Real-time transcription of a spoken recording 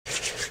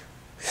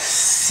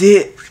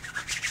Sit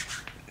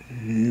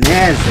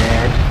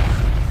nazad.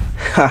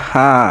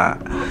 Haha.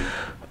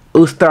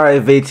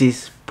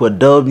 Ustawić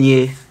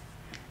podobnie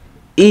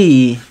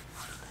I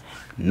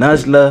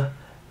Najla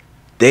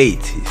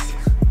Dates.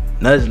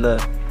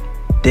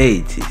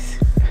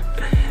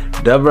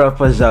 Dobra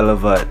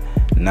pożalować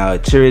na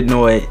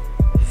очередное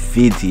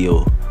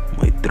видео,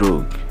 мой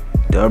друг.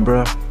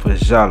 Добро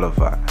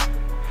пожаловать.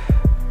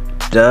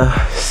 Да,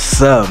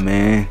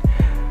 man.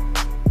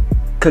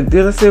 Как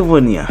дела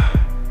сегодня?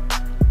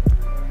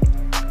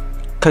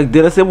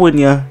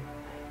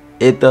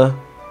 Это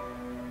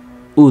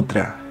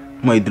утро,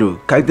 мой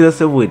друг. Как дела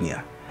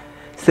сегодня?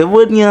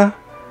 Сегодня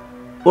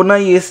у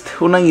нас есть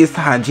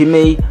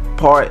Hajime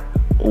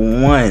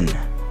Part.1.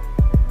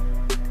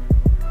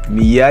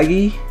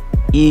 Miyagi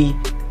и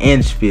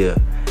Endspiel.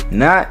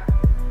 Not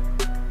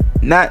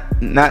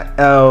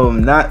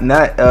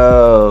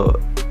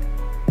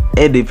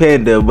Eddie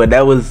Panda, but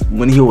that was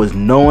when he was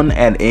known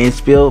at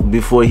Endspiel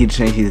before he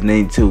changed his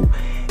name to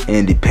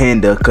Eddie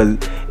Panda. Cause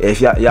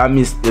if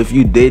if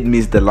you did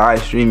miss the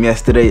live stream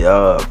yesterday,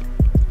 I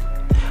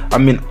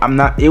mean,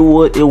 it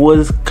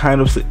was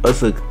kind of a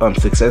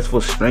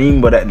successful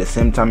stream, but at the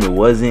same time it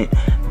wasn't,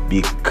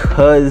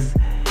 because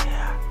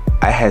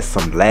I had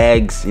some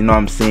lags, you know what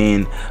I'm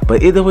saying?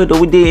 But either way though,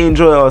 we did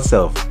enjoy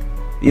ourselves,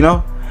 you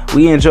know?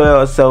 We enjoyed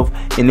ourselves,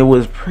 and it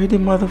was pretty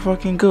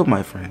motherfucking good,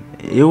 my friend.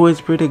 It was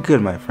pretty good,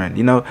 my friend,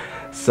 you know?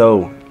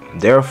 So,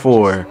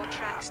 therefore,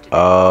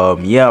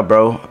 yeah,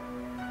 bro.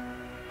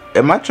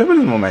 Am I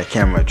tripping, or my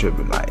camera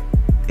tripping? Like,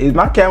 is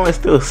my camera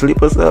still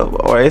asleep or something?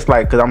 Or it's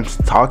like, cause I'm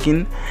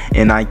talking,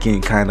 and I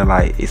can kind of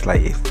like, it's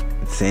like, it's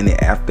saying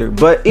it after.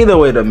 But either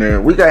way though,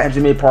 man, we got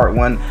Hajime Part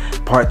 1,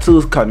 Part 2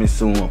 is coming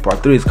soon,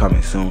 Part 3 is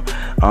coming soon.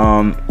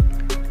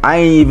 I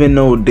didn't even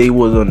know they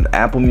was on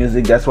Apple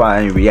Music. That's why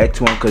I didn't react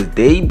to them, because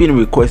they've been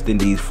requesting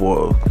these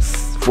for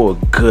a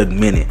good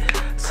minute.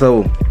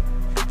 So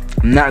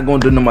I'm not gonna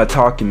do no more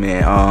talking,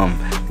 man.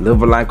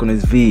 Leave a like on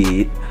this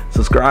vid,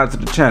 subscribe to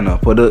the channel,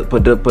 put a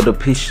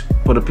pish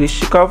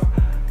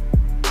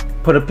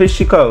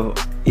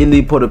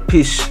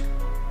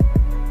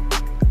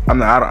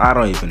I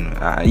don't even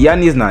know. Я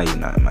не знаю,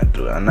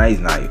 она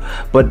знаю.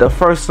 But the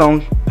first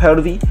song,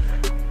 Panda,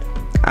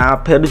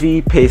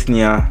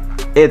 песня,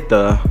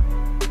 это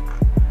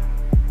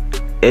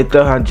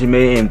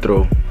Hajime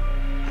intro.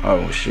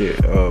 Oh shit.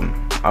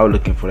 I was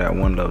looking for that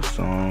One Love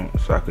song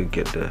so I could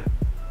get the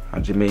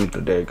Hajime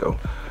intro. There you go.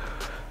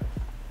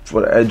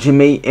 For the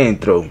Hajime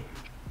intro.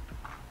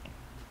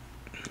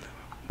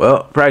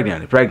 Well,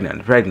 pregnant.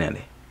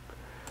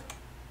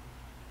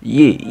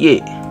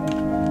 Yeah.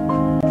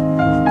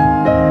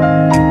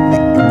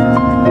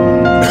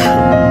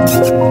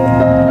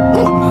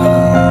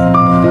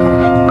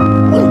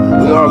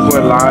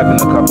 We're live in a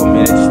couple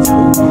minutes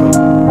too.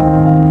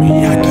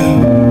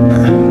 Miyagi.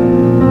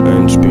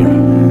 Endspiel.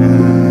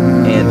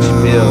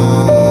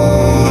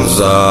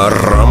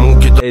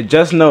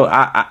 Just know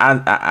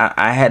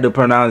I had to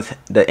pronounce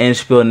the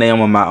Endspiel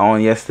name on my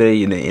own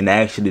yesterday, and I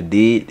actually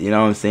did. You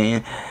know what I'm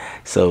saying?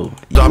 So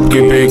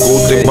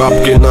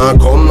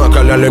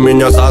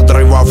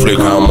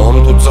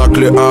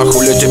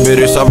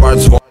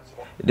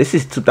this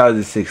is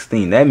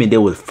 2016. That means they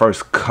was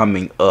first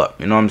coming up.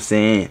 You know what I'm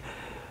saying?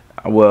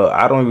 Well,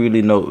 I don't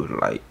really know,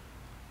 like,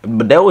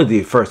 but that was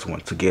the first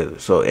one together.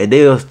 So, and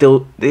they are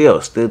still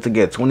together.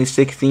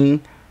 2016,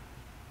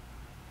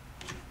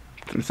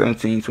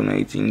 2017,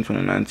 2018,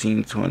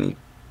 2019,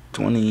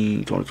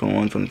 2020,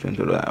 2021,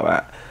 2022.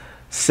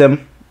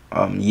 7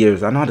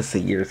 years. I know how to say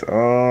years.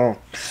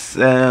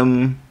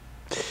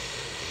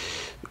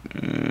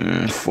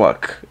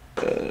 Fuck.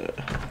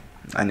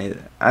 I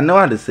know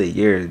how to say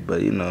years,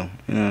 but you know,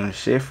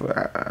 shit.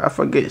 I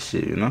forget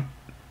shit, you know.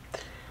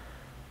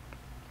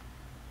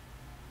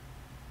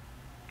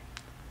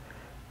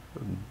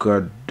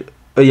 God,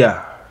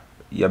 yeah,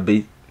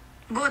 be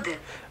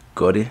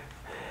Gotti.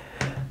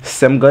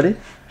 Sam Gotti.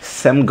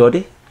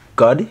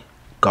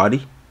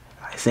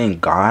 I saying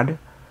God.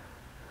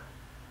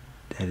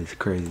 That is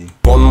crazy.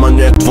 Вон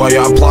монет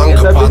твоя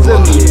планка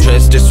падла.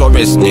 Честь и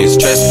совесть низ,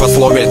 честь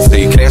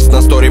пословицы. Крест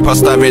на стори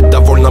поставить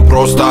довольно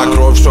просто.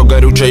 Кровь, что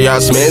горючая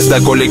смесь, до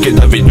колики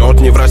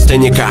доведет не в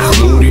растенниках.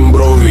 Хмурим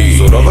брови.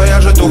 Суровая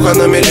же туха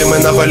на мели, мы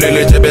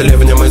навалили тебе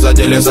ливнем и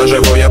задели за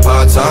живое,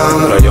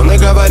 пацан. Районы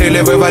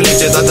говорили, вы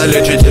валите, да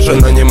долечите,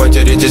 жена не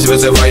материтесь,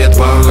 вызывает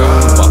паха.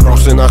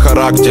 Вопросы на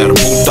характер,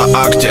 будто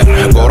актер.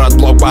 Город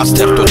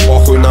блокбастер, тут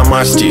похуй на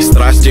масти.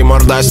 Страсти,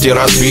 мордасти,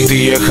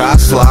 разбитые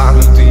хасла.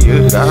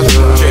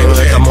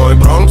 Это мой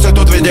Бронкс, и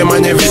тут, видимо,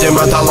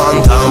 невидимо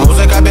таланта.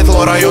 Музыка,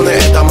 бетло, районы,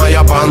 это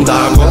моя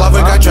банда.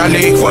 Головы качали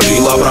и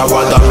хвалила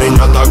бравада.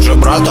 Меня также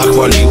брата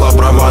хвалила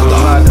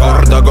бравада.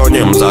 Гордо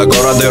гоним за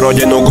город и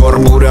родину гор.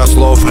 Буря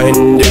слов,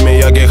 Энди,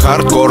 Мияги,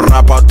 хардкор.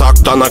 Рапа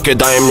так-то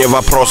накидаем, не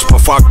вопрос, по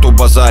факту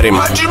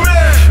базарим.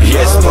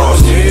 Есть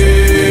спрос.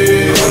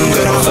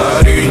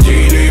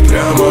 Зарядили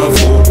прямо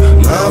в лоб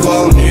на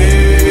волне.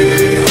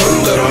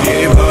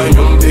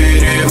 Ебанем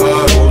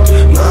переворот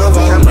на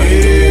волне.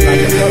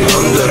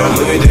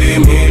 Мы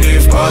дымили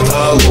в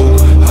потолок.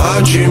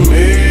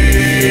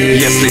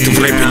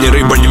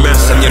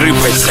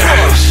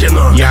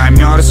 Я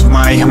мерз в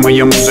май,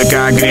 моя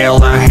музыка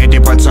огрела. Эти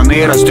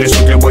пацаны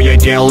растрясут любое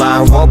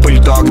дело. Вопль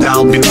ток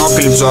дал,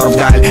 бинокль взор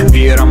вдаль.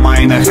 Вира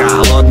майна,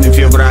 холодный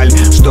февраль.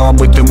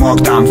 Чтобы ты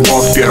мог там в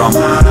бок пером.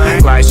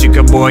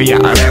 Классика боя,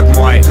 рэп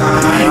мой.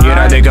 И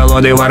рады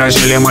голоды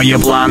ворожили мои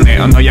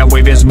планы. Но я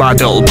вывез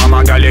батл,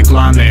 помогали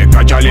кланы.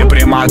 Качали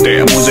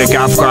приматы,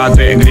 музыка в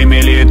хаты.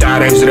 Гремели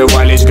тары,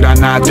 взрывались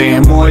гранаты.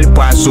 Моль,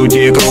 по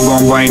сути,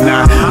 кругом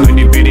война. Но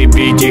не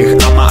перебить их,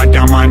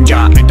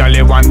 атаманджа. Это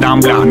Ливан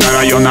Дамбля, на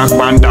районах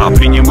банда.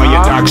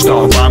 Принимает так,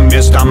 что вам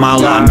места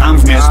мало. Нам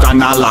вместо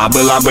нала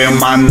была бы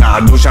манна.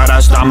 Душа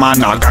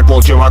растамана, как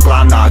волчьего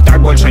клана.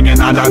 Так больше не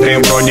надо, ты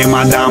вроде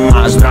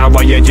мадама.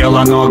 Здравое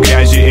тело, но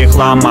грязи и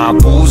хлама.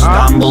 Пусть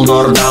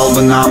Дамблдор дал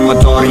бы нам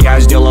мотор. Я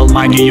сделал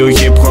магию,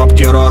 хип-хоп,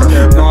 террор.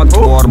 Но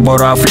твор,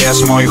 Боров,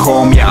 лес, мой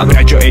хоум. Я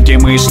прячу эти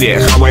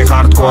мысли, хавай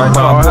хардкор.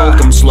 По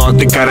полкам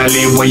слоты,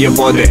 короли,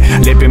 воеводы.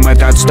 Лепим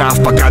этот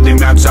став, пока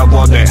дымят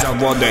заводы.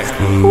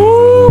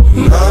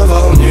 На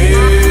волне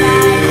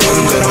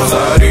Андера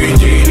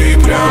зарядили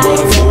прямо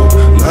в лоб.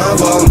 На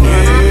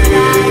волне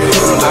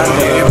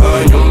Андера по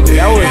нем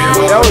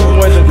переворот.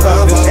 На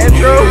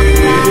волне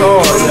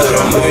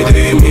Андера мы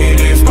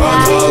дымили в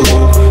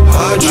потолок.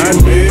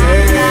 Hajime.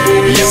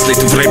 Если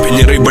ты в рэпе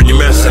не рыба, не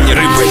мясо, не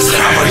рыба, и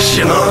схавай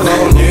щенок. На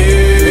волне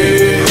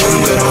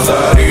Андера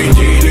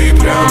зарядили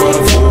прямо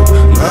в лоб.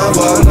 На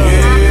волне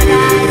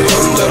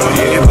Андера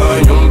по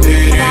нем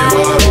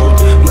переворот.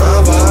 На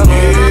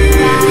волне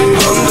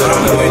Андера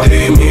мы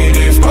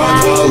дымили в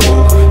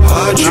потолок.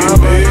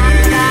 Hajime.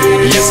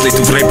 Если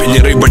ты в рэпе не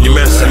рыба, не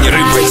мясо, не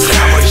рыба, и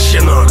схавай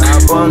щенок.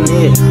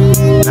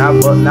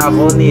 На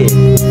волне.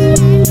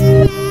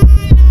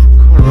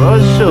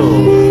 Хорошо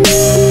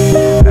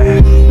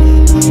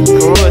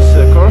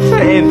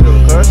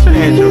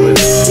intro with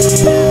it.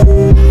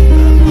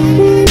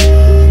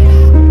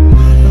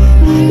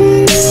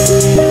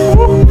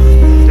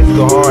 This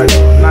go hard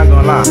though, I'm not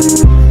gonna lie.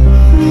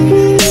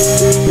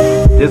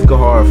 This go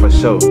hard for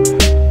sure.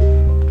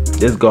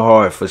 This go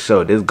hard for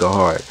sure. This go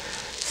hard.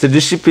 So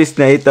this shit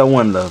песня это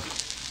One Love.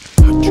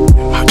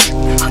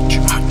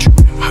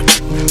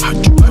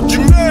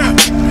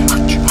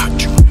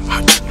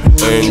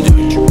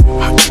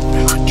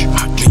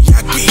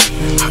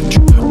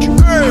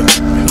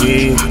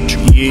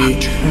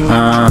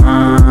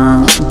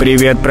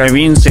 Привет,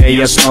 провинция,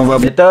 я снова...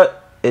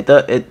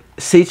 Это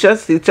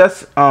сейчас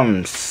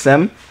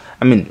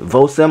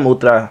восемь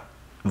утра.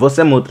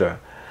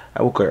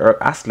 I woke up,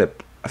 I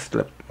slept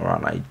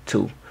around like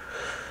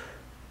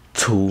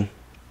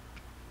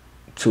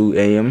 2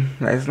 a.m.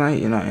 last night,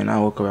 you know, and I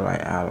woke up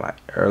like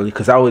early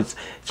because I was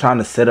trying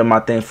to set up my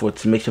thing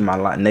to make sure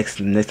my next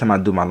time I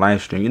do my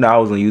live stream, you know, I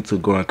was on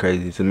YouTube going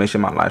crazy to make sure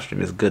my live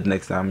stream is good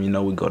next time, you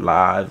know, we go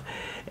live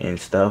and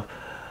stuff.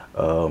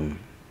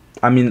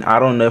 I mean, I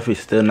don't know if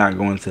it's still not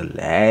going to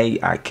lag.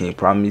 I can't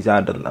promise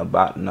y'all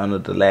about none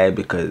of the lag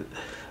because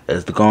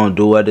it's gonna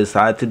do what I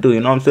decide to do,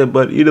 you know what I'm saying?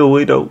 But either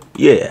way though,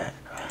 yeah.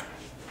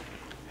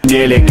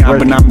 Деле, как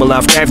бы нам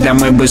была в кайф, да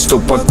мы бы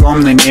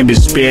ступаком на небе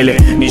спели.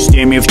 Не с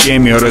теми в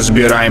теме,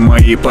 разбирай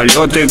мои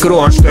полеты,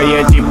 крошка.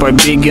 Я типа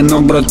Биги, но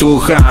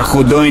братуха,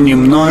 худой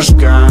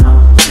немножко.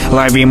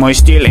 Лови мой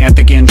стиль,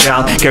 это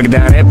кинжал.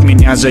 Когда рэп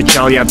меня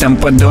зачал, я там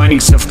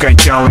подониксов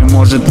качал. И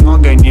может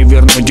много не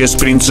вернуть из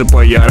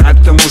принципа. Я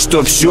рад тому,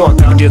 что все,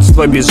 как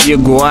детство без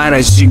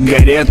ягуара,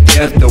 сигарет,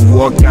 это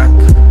во как.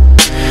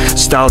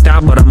 Стал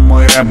табором,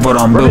 мой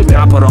рэпером, был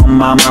тапором,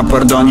 мама,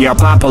 пардон, я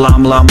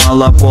пополам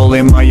ломала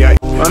полы моя.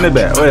 Run it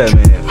back,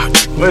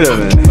 wait a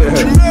minute.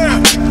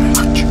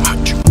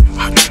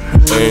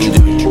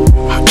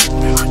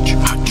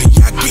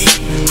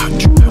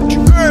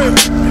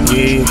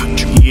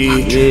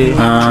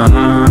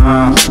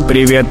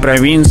 Привет,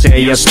 провинция,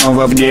 я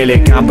снова в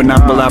деле. Как бы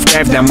нам была в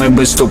кайф, да мы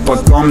бы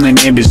ступаком на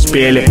небе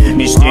спели.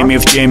 Не с теми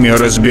в теме,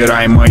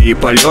 разбирай мои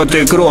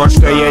полеты,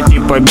 крошка. Я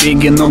типа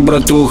Биги, но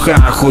братуха,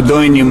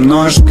 худой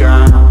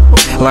немножко.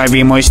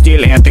 Лови мой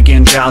стиль, это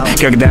кинжал.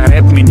 Когда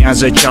рэп меня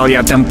зачал,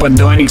 я там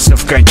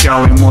подониксов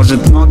качал. И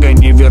может много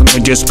не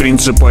вернуть из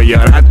принципа.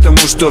 Я рад тому,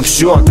 что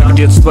все, как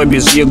детство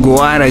без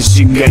ягуара,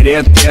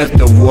 сигарет,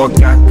 это во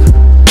как.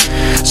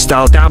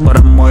 Стал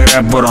табором, мой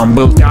рэпером,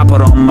 был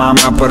тапором,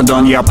 мама,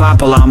 пардон, я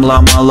пополам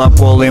ломала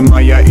полы,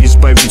 моя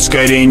исповедь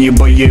скорее не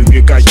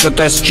боевика.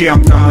 Что-то с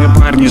чем-то мы,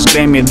 парни, с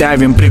Грэмми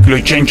давим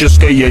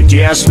приключенческое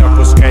тесто.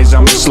 Пускай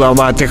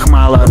замысловатых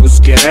мало,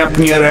 русский рэп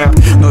не рэп,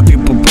 но ты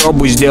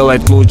попробуй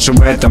сделать лучше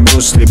в этом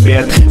русле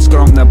бед.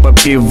 Скромно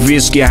попив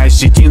виски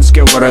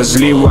осетинского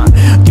разлива,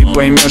 ты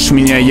поймешь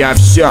меня, я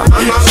все.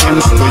 Всем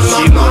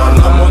спасибо.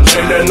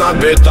 На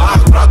битах,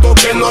 брату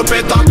кино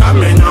пятака,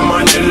 меня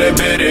манили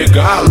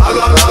берега.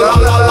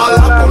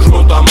 Ла-ла-ла-ла-ла-ла-ла,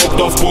 пожму тому,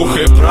 кто в пух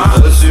и прах.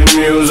 За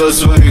семью, за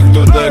своих,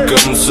 кто до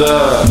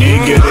конца.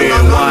 Нигеры,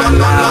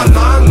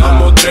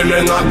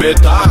 намудрили на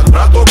битах,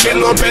 брату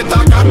кино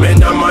пятака,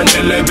 меня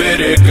манили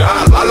берега.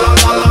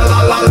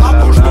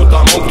 Ла-ла-ла-ла-ла-ла-ла, пожму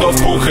тому, кто в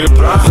пух и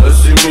прах. За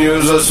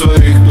семью, за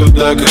своих, кто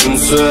до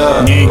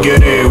конца.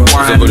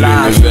 Завали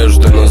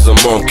невежды на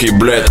замок и,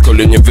 блядь,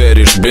 коли не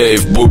веришь, бей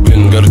в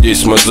бубен.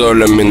 Гордись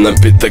мозолями, на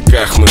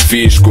пятаках мы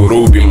фишку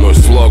рубим. Мой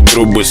слог,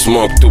 грубый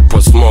смог,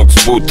 тупо смог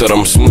с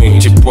бутером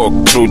смыть. Типок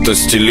круто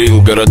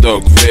стелил,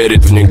 городок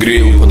верит в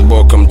негрил. Под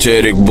боком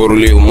терек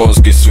бурлил,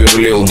 мозги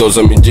сверлил.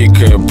 Дозами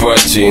дикой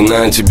апатии,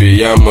 на тебе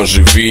яма,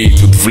 живи.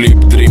 Тут влип,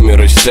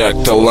 дример иссяк,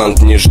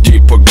 талант не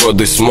жди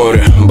погоды с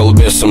моря.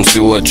 Балбесом,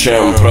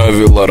 силачам,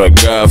 правила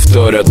рога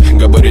вторят.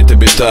 Габариты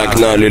бита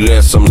гнали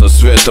лесом за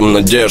светом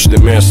надежды.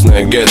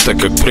 Местное гетто,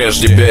 как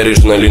прежде,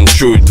 бережно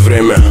линчует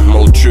время.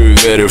 Молчу и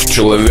верю в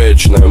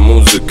человечное.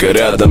 Музыка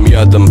рядом,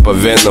 ядом по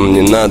венам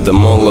не надо.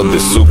 Молоды,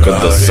 сука,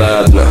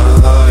 досадно.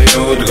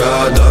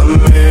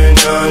 Годом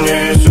меня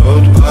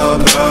несет по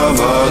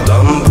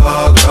проводам, по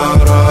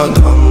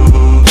городам,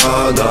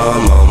 по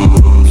домам.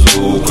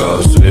 Звука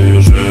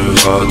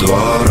свежего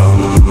дворам.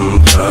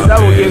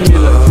 Годом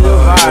меня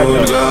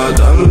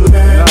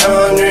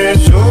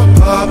несет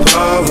по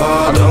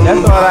проводам.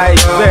 That's all I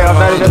expect. I'm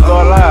not even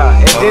gonna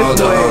lie. At this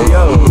point,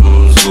 yo.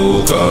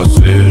 Звука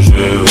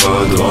свежего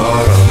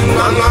двора.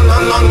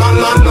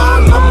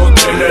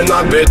 Намутили на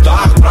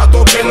битах,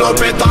 протупину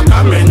пятака,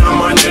 меня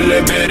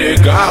манили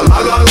берега.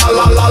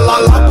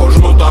 Ла-ла-ла-ла-ла-ла-ла,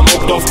 пожму тому,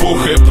 кто в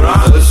пух и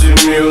прах. За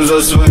семью,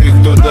 за своих,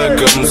 кто до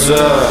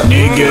конца.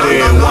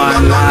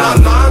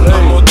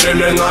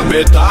 Намутили на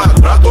битах,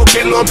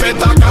 протупину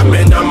пятака,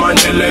 меня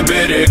манили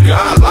берега.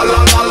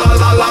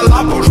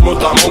 Ла-ла-ла-ла-ла-ла-ла, пожму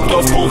тому, кто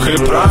в пух и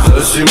прах.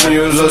 За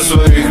семью, за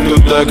своих, кто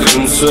до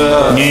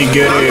конца.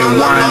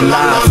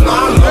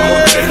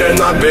 Намутили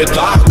на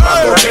битах,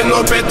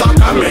 протупину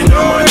пятака,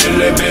 меня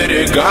манили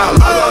берега.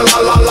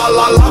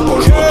 Ла-ла-ла-ла-ла-ла-ла,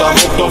 пожму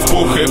тому, кто в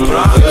пух и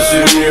прах. За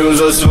семью,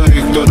 за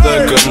своих, кто до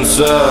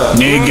конца.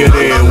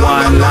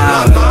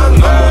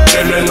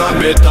 Намутили на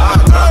битах,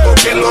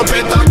 протупину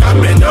пятака,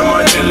 меня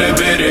манили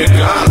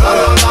берега.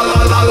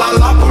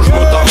 Ла-ла-ла-ла-ла-ла-ла,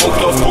 пожму тому,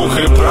 кто в пух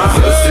и прах.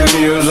 За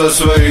семью, за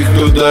своих,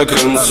 кто до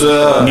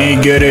конца.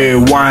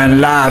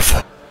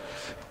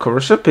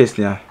 Хорошая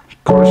песня.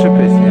 Хорошая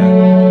песня.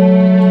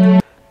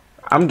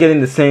 I'm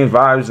getting the same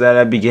vibes that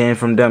I began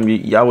from them.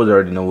 Y'all was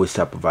already know what's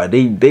type of vibe.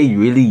 They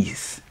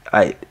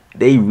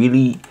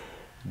really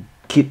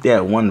keep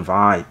that one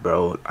vibe,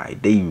 bro.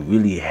 Like they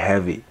really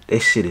have it.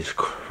 That shit is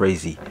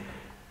crazy.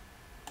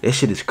 That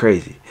shit is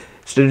crazy.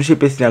 Следующая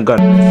песня Gun.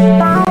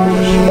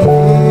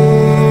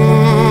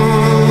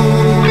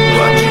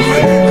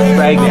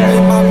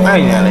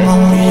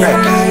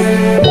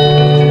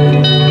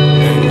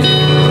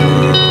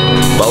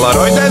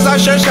 Полароиды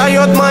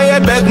защищают мои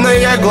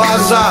бедные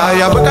глаза.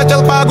 Я бы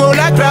хотел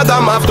погулять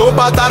рядом, авто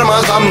по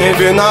тормозам не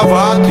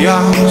виноват я.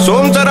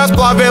 Солнце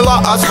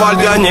расплавило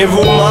асфальт, я не в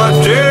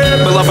умате.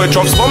 Было бы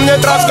что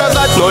вспомнить,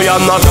 рассказать, но я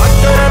на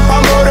катере по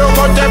морю,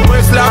 хоть и в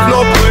мыслях,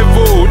 но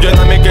плыву.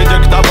 Динамики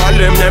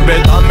диктовали мне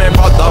бедами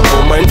по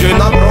документе.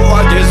 На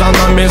проводе за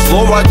нами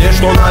слова, те,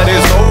 что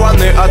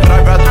нарисованы,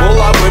 отравят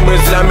головы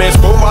мыслями,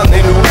 скованы,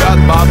 любят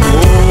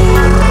баблу.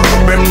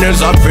 Рубим не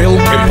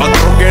запилки,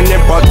 подруги не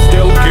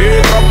подстилки.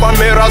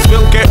 Тропами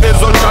развилки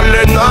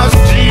изучали на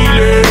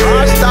стиле.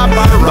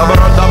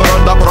 Добро, добро,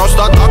 да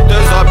просто так ты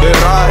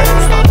забирай.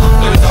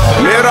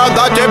 Мира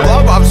до тепла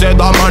во все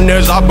дома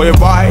не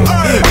забывай.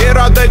 И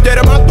рады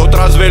дерьма тут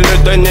развели,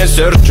 ты не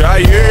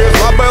серчай.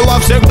 Зла было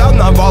всегда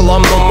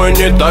навалом, но мы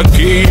не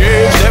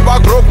такие. Все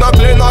вокруг на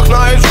клинах,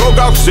 на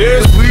изжогах,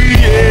 все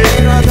злые.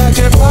 Мира до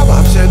тепла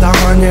во все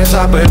дома не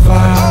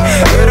забывай.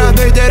 И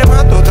рады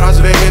дерьма тут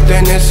развели,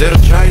 ты не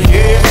серчай.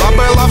 Зла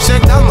было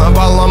всегда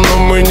навалом, но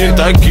мы не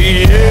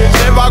такие.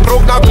 Все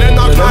вокруг на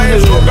клинах, на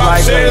изжогах,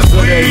 все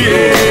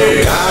злые.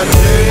 God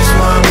bless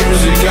my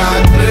music,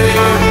 God bless.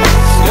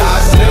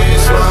 God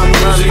bless my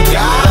music,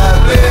 God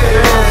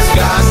bless.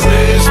 God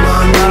bless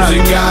my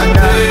music, God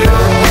bless.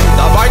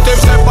 Давайте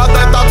все под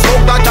этот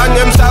звук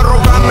дотянемся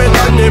руками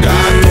до небес.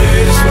 God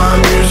bless my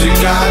music,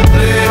 God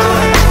bless.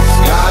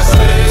 God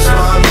bless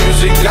my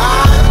music,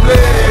 God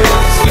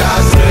bless.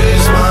 God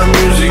bless my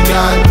music,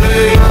 God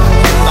bless.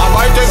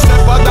 Давайте все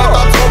под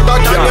этот звук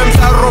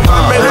дотянемся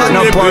руками до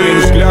небес. Напали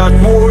взгляд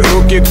мой,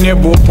 руки к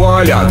небу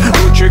палят.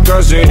 Лучи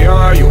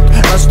козыряют,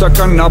 а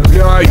стакан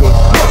напляют.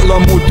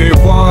 Баламуты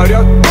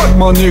варят,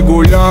 батманы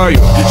гуляют.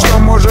 Что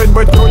может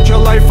быть круче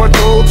лайфа,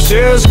 то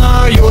все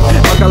знают.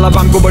 По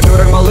головам губы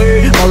дуры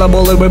малы,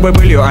 малоболы бы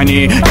были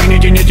они. И не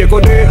тяните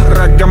куды,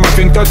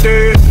 рагамаффин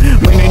коты.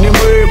 Мы не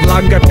мы,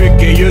 благо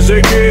пики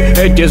языки.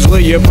 Эти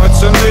злые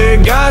пацаны.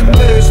 God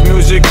bless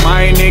music,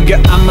 my nigga,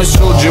 I'm a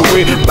soldier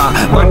with.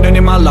 Банда не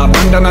мала,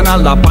 банда на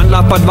нала.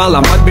 Панла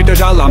подвалом, подбиты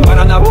жалом.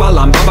 Бара на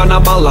балам, баба на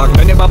балах.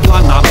 До неба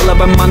плана, было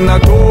бы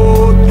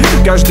моногод.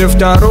 Каждый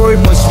второй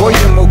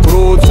по-своему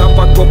крут.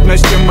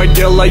 Совокупности мы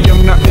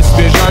делаем на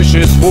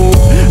свежайший звук.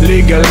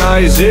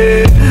 Legalize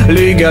it,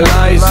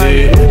 legalize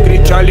it.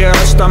 Кричали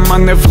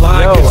растаманы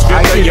флаги,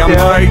 цвета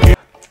Ямайки.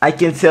 I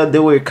can tell they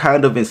were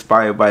kind of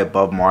inspired by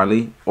Bob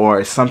Marley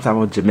or some type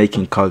of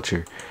Jamaican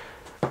culture.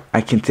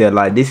 I can tell,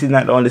 like, this is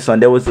not the only song.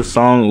 There was a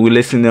song we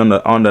listened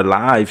on the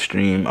live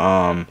stream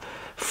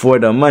for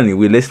the money.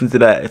 We listened to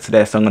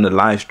that song on the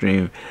live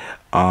stream,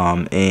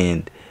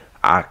 and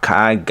I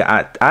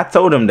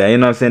told him that, you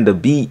know what I'm saying, the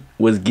beat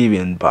was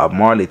giving Bob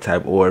Marley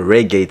type or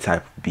reggae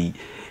type beat,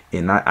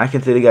 and I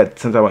can tell he got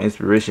some type of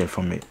inspiration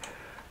from it.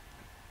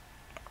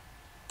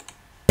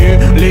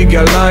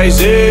 Legalize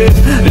it,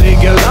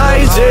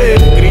 legalize it.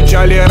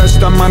 Кричали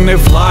растаманы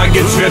флаги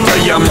цвета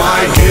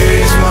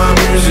Ямайки. My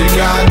music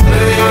got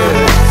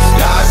players,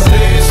 God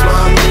bless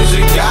my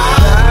music got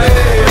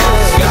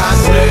players, God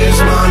bless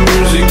my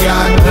music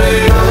got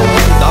players.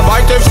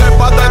 Давайте все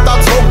под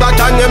этот звук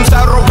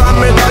дотянемся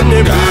руками до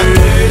небес. God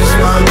bless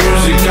my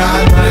music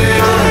got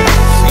players,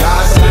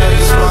 God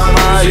bless my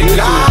music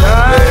got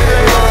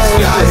players,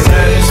 God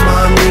bless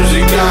my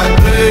music got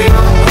players.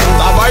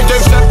 Давайте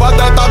все под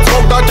этот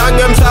звук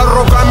дотянемся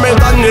руками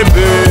до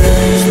небес.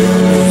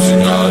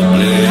 God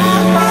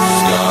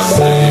bless, God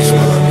bless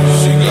my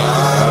music,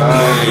 God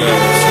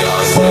bless,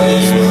 God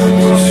bless my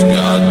music,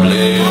 God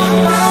bless.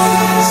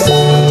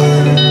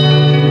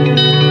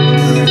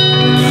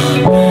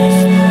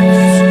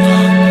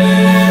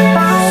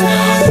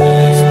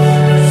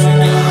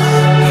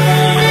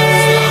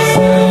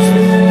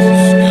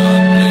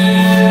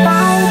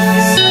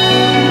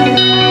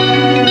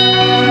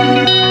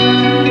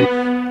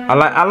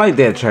 I like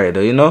that track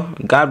though, you know.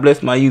 God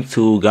bless my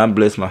YouTube, God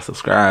bless my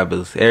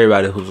subscribers,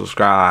 everybody who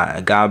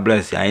subscribed. God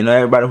bless y'all. You know,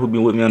 everybody who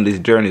been with me on this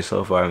journey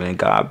so far, man.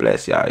 God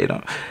bless y'all. You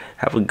know,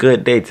 have a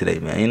good day today,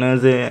 man. You know what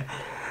I'm saying?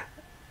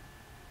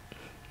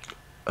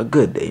 A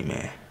good day,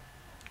 man.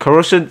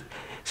 Karosha,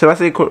 should I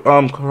say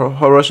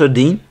Harosha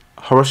Dean?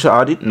 Harosha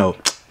Audit? No.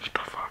 What the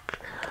fuck?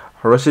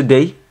 Harosha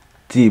Day?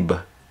 Dib.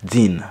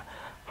 Din.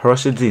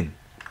 Harosha Din.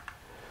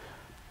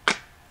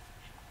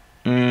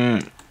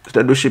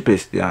 Следующая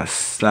песня.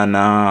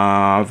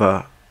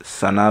 Sanava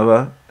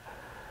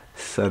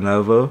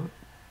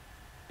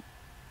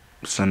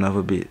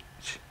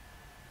bitch.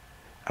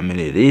 I mean,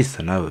 it is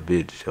Sanava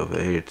bitch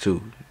over here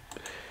too.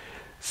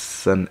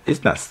 It's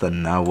not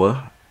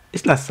Sanawa.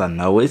 It's not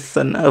Sanawa. It's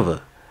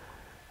Sanava.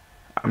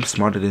 I'm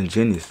smarter than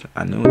genius.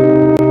 I knew it. I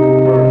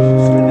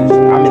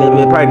mean, I've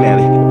been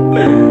pregnant.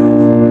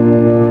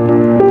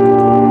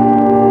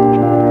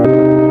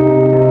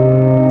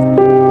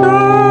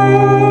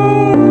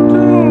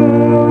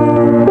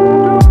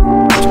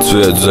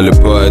 Цвет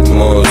залипает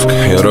мозг,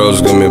 я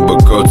розгами бы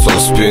коцал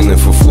спины.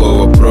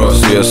 Фуфло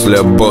вопрос, если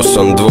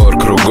обоссан двор,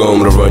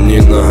 кругом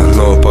рванина.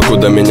 Но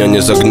покуда меня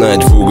не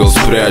загнать в угол,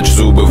 спрячь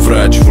зубы,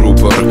 врач в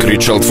рупор.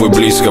 Кричал твой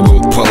близко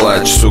был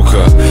палач,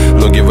 сука.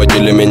 Ноги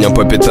водили меня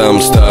по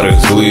пятам старых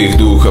злых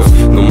духов.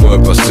 Но мой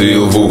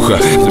посыл в ухо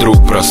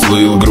вдруг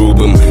прослыл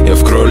грубым. Я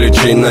в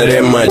кроличьей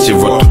норе, мать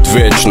его, тут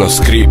вечно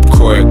скрип.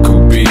 Кое-к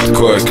убит,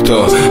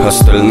 кое-кто,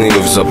 остальные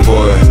в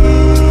запое.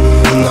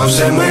 Но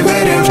все мы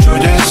верим в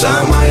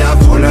чудеса, моя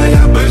воля,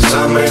 я бы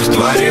сам их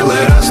творил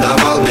и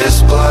раздавал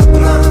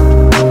бесплатно.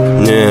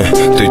 Не,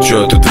 ты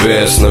чё тут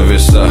вес на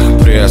весах,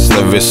 пресс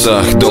на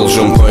весах,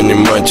 должен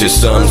понимать и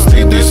сам.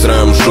 Стыд и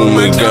срам, шум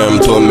и гам,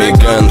 Томми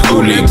Ган,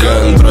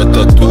 хулиган,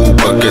 братату,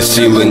 пока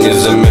силы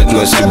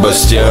незаметно,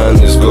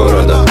 Себастьян из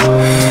города.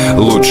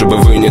 Лучше бы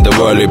вы не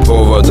давали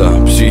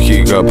повода,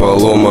 психика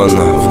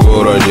поломана, в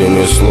городе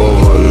не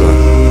словно.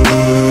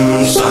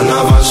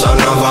 Заново,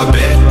 заново,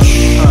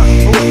 bitch.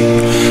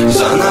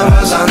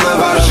 Заново,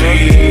 заново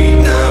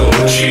жить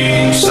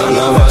научи.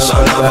 Заново,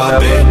 заново,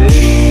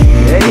 bitch.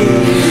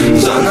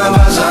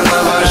 Заново,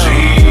 заново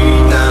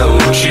жить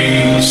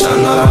научи.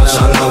 Заново,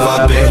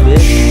 заново,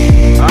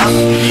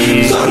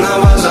 bitch.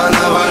 Заново,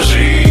 заново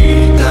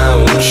жить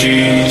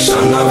научи.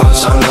 Заново,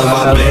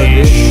 заново,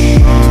 bitch.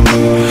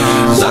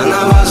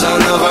 Заново,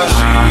 заново жить.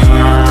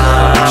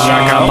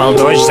 Закапал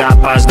дождь,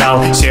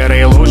 запоздал.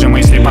 Серые лужи,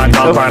 мысли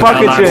подвал,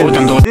 квартал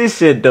окутан. This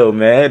shit though,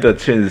 man. The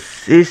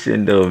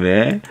transition though,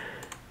 man.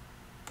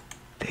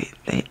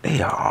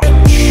 They are.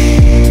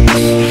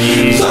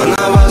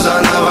 Заново,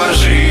 заново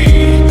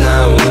жить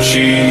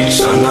научи.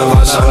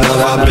 Заново,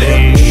 заново,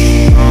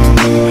 bitch.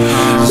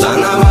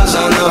 Заново,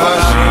 заново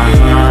жить.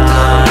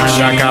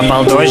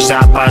 Закапал дождь,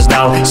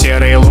 запоздал.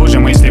 Серые лужи,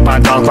 мысли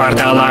подвал,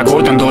 квартал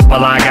окутан. Тут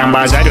полагам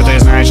базарю, ты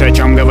знаешь, о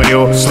чем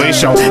говорю.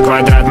 Слышал,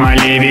 квадрат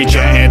Малевича,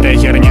 это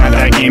херня.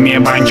 Такими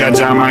банчат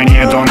за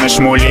монету на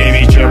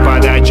Шмулевича.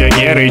 Подача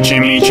Герыча,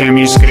 мечем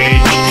и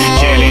скретч.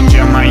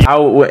 Челленджа моя. I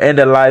would end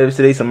the live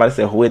today. Somebody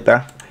said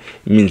Hueta.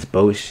 It means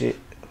bullshit.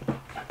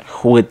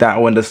 Hueta.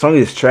 When the song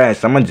is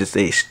trash, I'm gonna just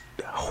say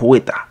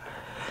Hueta.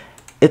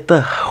 It's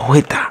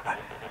Hueta.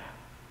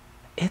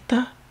 It's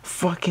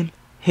fucking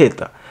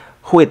Hita.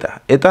 Hueta.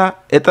 Eta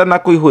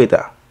nakui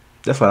hueta.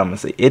 That's what I'm gonna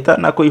say. Eta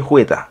nakui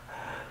hueta.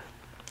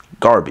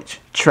 Garbage.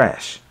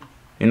 Trash.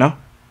 You know?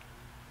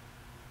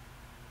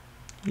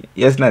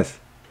 Yes, nice.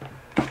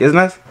 Yes,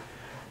 nice.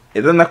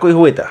 Eta nakui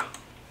hueta.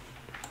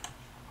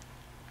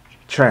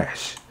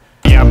 Trash.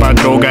 Моя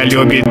подруга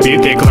любит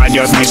биты,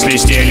 кладет мысли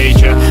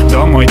стелича.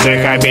 Дом мой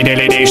цех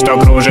обидели людей, что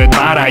кружит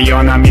по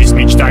районам. Есть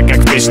мечта, как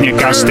в песне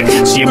касты,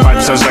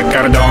 съебаться за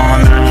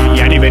кордона.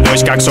 Я не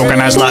ведусь, как сука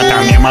на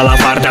злато. Мне мало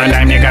фарта,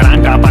 дай мне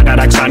гаранта.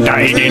 Подарок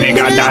Санта, идейный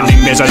года,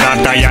 дым без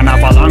азарта. Я на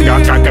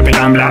фалангах, как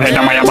капитан, бля,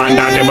 это моя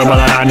банда. Ты бы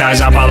была рада,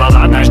 запала,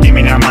 ладно, жди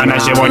меня, мана.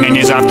 Сегодня,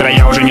 не завтра,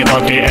 я уже не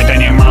тот, и это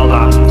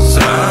немало.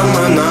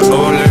 Сама на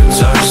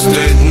улицах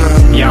стыдно.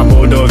 Я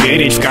буду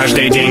верить в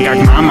каждый день, как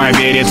мама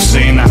верит в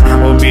сына.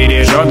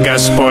 Убережет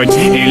Господь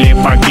или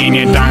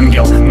покинет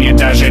ангел. Мне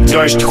даже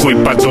дождь хуй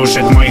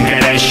потушит мой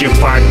горящий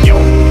факел.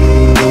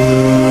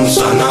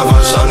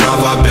 Заново,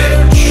 заново,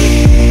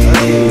 бич.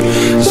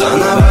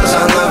 Заново,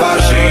 заново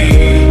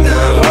жить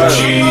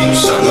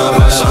научись.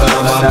 Заново,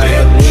 заново,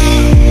 бич.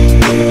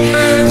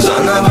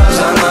 Заново,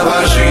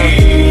 заново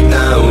жить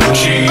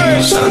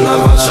научись.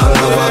 Заново,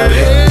 заново,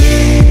 бич.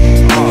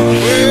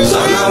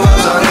 Заново,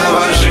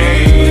 заново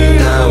жить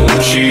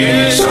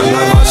научись.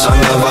 Заново,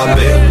 заново,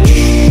 бич.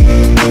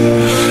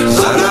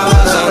 Заново,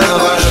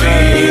 заново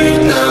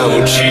жить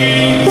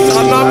научись.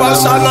 Заново,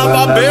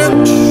 заново,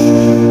 бич.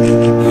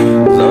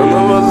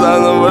 Заново,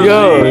 заново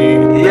жить.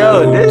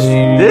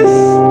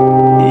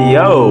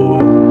 Yo.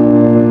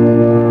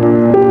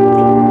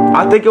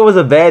 I think it was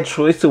a bad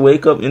choice to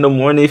wake up in the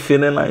morning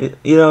feeling like,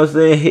 you know what I'm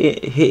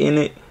saying, hitting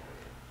it.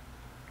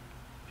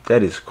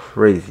 That is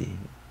crazy.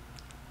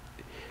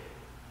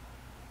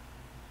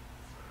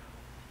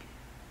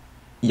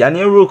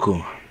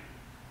 Yaniruku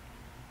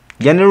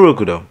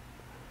though.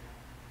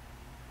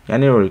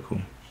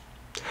 Yaniruku.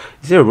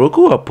 Is it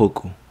Roku or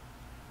Poku?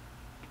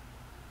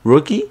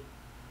 Rookie?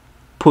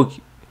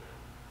 Poki.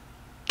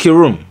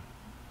 Kirum.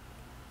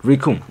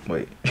 Rikum.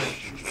 Wait.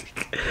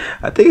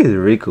 I think it's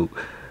Riku.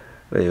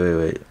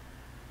 Wait.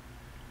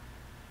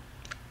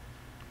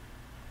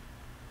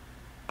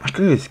 I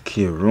think it's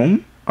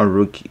Kirum or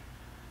Rookie.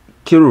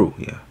 Kiru,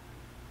 yeah.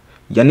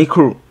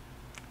 Yanikuru.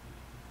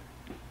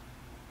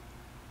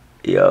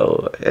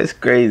 Yo, that's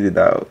crazy,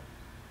 dog.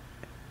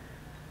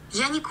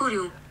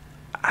 Yanikuru.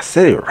 I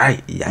said it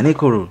right.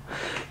 Yanikuru.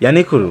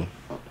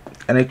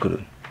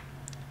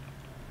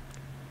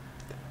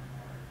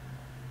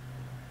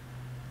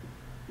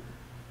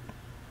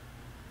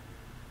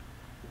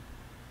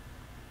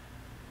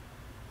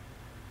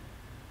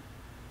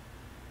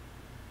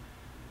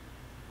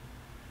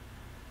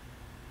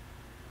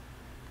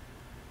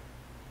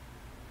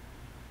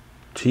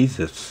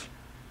 Jesus.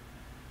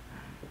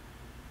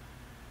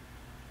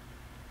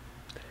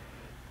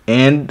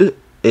 And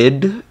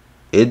Edin's,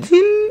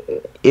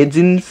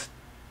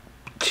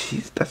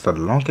 jeez, that's a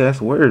long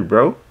ass word,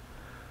 bro.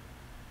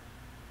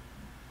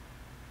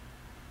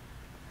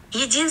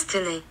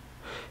 Единственный.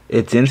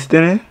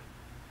 Единственный.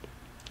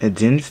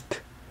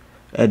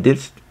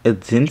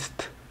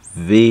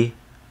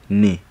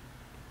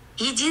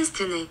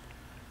 Единственный.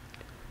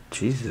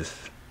 Jesus.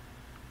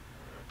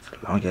 It's a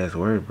long ass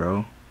word,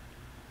 bro.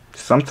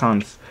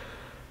 Sometimes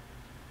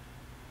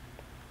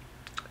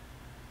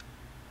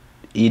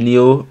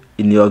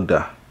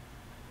Inogda.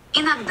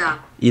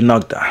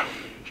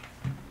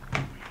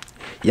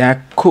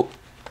 Yakuru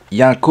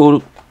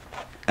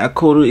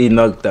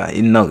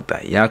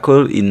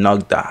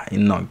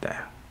Inogda.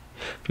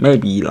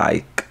 Maybe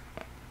like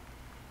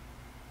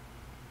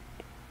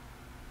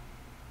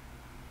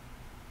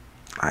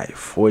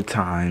 4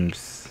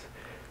 times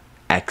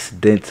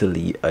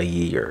accidentally a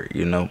year,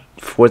 you know.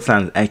 4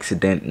 times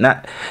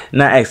not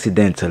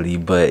accidentally,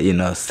 but you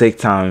know,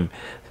 6 times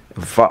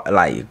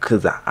like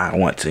cause I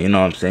want to, you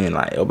know what I'm saying,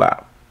 like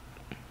about,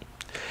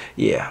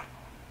 yeah,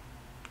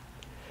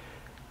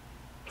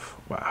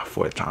 wow,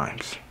 4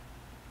 times.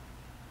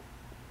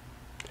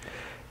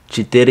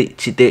 Четыре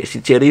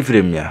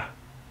время.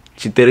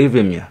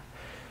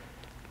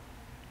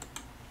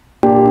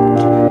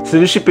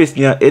 Следующая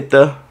песня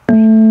это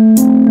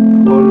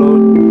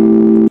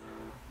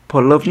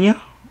Polovnia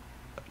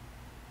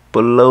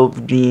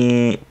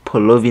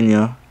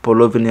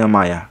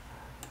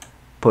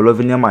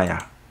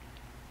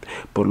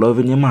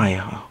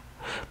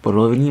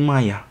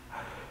Maya.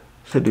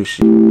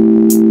 Следующий.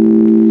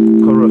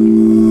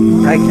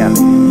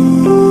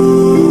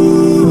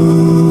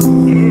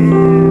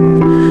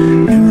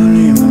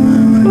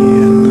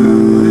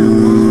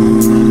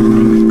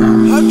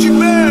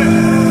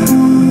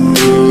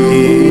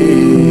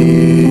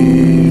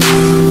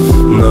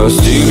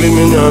 Настигли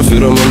меня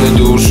феромоны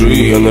души.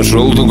 Я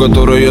нашел ту,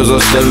 которая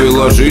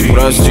заставила жить.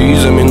 Прости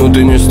за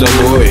минуты не с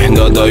тобой.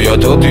 Да-да, я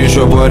тот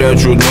еще паря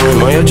чудной.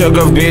 Моя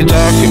тяга в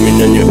битах и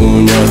меня не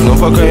унять. Но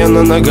пока я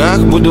на ногах,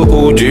 буду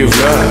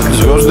удивлять.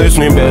 Звезды с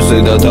небес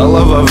и до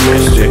талого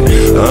вместе.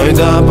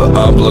 Айда по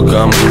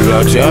облакам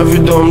гулять. Я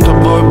ведом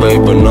тобой,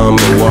 baby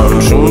number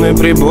one. Шумные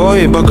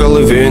прибои,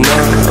 бокалы вина.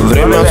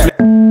 Время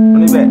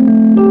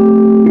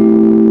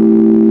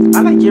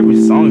I like every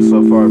song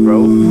so far,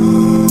 bro.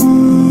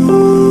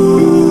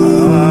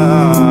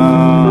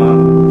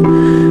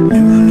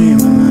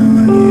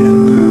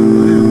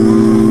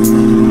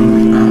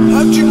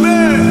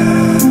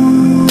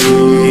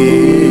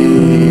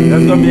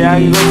 That's gonna be how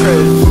you go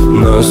crazy.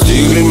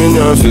 Настигли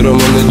меня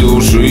феромоны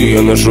души.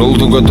 Я нашел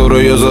ту,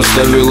 которую я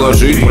заставила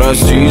жить.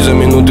 Прости за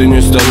минуты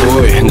не с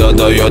тобой.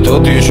 Да-да, я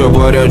тот еще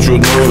паря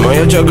чудной.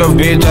 Моя тяга в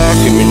битах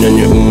и меня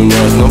не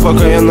унять. Но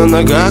пока я на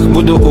ногах,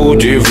 буду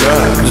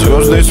удивлять.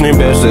 Звезды с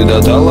небес и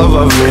до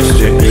талого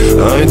вместе.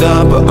 Ай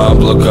да, по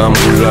облакам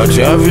гулять.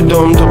 Я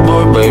ведом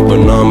тобой, baby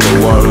number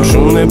one.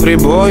 Шумные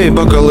прибои,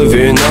 бокалы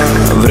вина.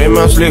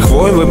 Время с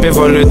лихвой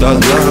выпивали до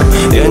дна.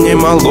 Я не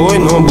малой,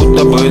 но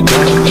будто бы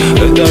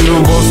да. Это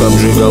любовь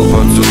обжигал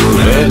поцелуй.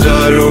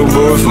 Это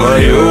любовь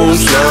мою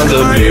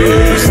снадобье.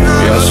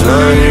 Я сна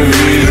не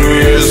вижу,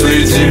 если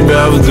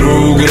тебя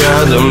вдруг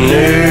рядом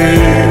нет.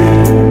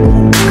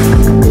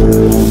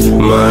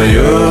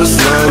 Мое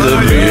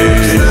снадобье,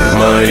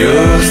 мое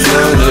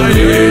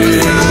снадобье,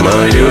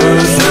 мое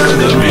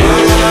снадобье.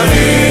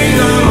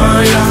 Половина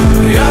моя,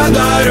 я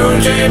дарю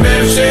тебе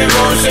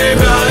всего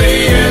себя. И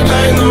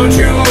этой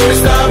ночью мы с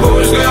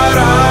тобой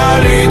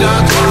сгорали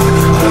дотла.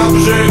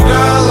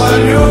 Обжигала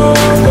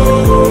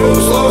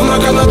любовь, словно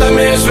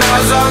канатами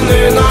связаны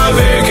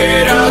навеки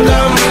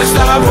рядом. Мы с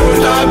тобой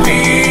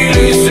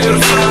топили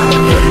сердца.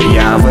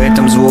 Я в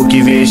этом звуке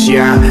весь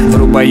я.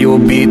 Врубаю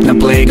бит на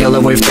плей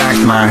головой в такт.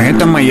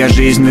 Это моя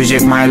жизнь,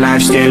 music my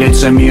life.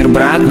 Стелится мир,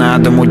 брат,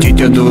 надо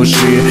мутить от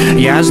души.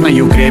 Я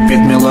знаю, крепит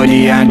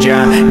мелодия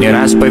джа. Не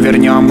раз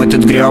повернем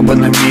этот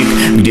гребаный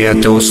миг.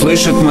 Где-то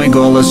услышит мой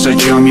голос, о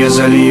чем я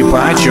залип.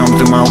 О чем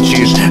ты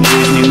молчишь?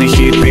 Жизненный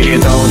хит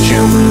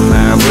перетолчен.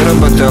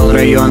 Выработал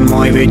район,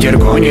 мой ветер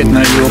гонит на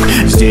юг.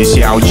 Здесь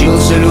я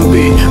учился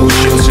любить,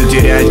 учился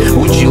терять,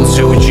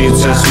 учился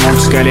учиться. Смог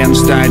с колен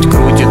встать,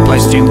 крутит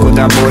пластинку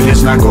до боли,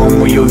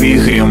 знакомую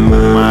вихрем.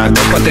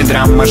 Топоты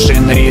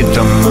драм-машин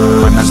ритм.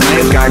 Она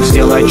знает, как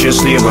сделать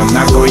счастливым,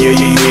 на кое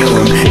ей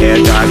милым.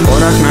 Это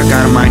порох на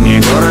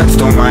кармане, город в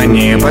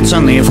тумане.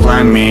 Пацаны в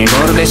хламе,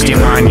 гордость и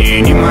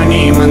мани. Не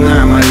мани,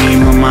 мана, мали,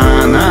 мама.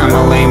 Она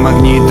малым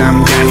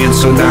магнитом тянет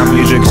сюда,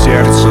 ближе к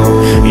сердцу.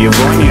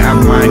 Его не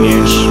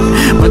обманешь,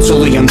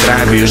 поцелуем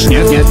травишь.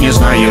 Нет, нет, не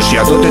знаешь,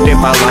 я тут и ты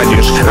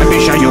поладишь.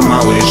 Обещаю,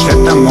 малыш,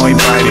 это мой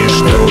париж.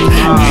 Тут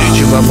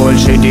нечего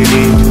больше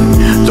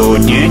делить, тут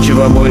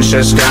нечего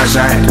больше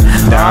сказать.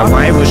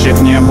 Давай выше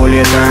к небу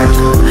летать,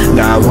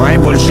 давай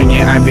больше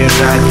не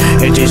обижать.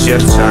 Эти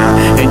сердца,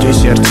 эти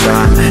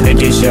сердца,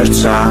 эти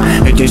сердца,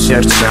 эти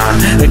сердца,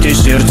 эти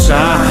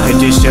сердца,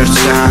 эти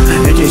сердца,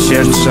 эти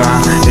сердца,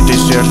 эти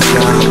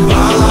сердца.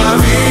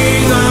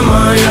 Половина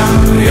моя,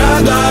 я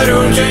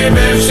дарю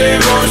тебе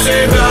всего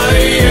себя.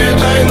 И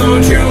этой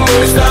ночью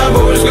мы с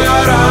тобой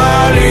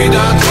сгорали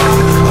дотла.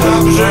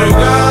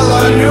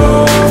 Обжигала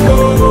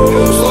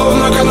любовь,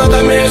 словно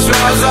канатами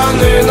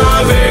связаны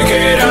навеки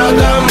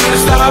рядом. Мы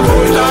с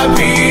тобой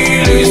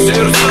топили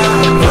сердца.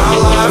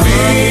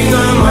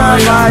 Половина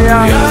моя,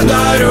 я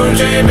дарю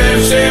тебе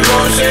всего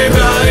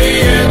себя. И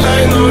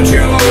этой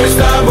ночью мы с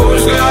тобой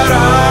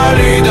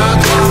сгорали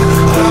дотла.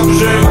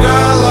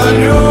 Обжигала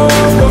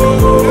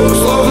любовь,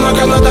 словно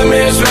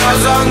канатами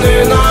связаны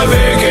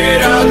навеки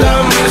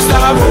рядом. Мы с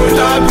тобой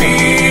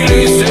топили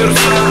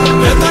сердца.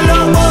 Это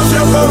любовь,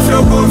 любовь,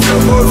 любовь,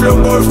 любовь,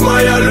 любовь,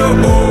 моя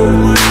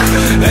любовь.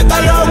 Это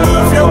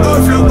любовь,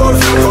 любовь,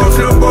 любовь, любовь,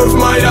 любовь,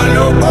 моя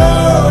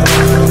любовь.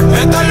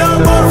 Это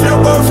любовь,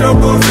 любовь,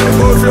 любовь,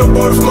 любовь,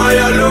 любовь,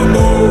 моя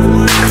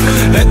любовь.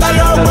 Это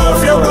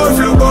любовь, любовь,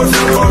 любовь,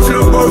 любовь,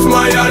 любовь,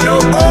 моя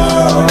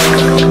любовь.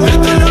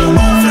 Это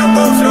любовь,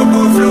 любовь,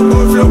 любовь,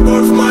 любовь,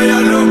 любовь, моя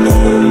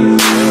любовь.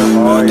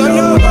 Это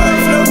любовь,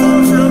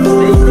 любовь,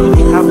 любовь,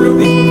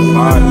 любовь,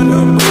 моя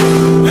любовь.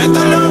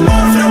 Это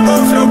любовь,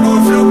 любовь,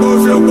 любовь,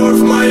 любовь,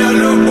 любовь, моя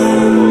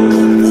любовь.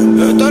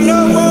 Это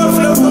любовь,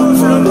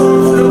 любовь,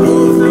 любовь,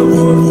 любовь,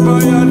 любовь,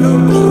 моя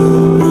любовь.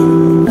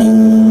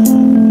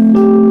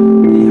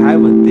 They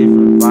have a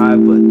different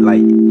vibe, but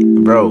like,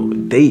 bro,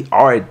 they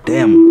are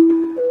them.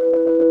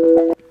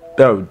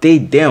 Bro, they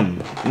them.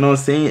 You know what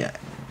I'm saying?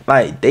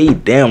 Like, they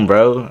them,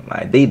 bro.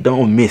 Like, they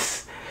don't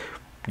miss.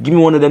 Give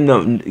me one of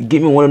them.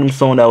 Give me one of them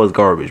songs that was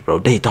garbage, bro.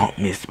 They don't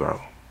miss, bro.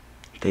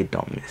 They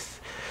don't miss.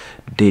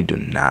 They do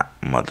not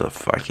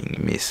motherfucking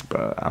miss,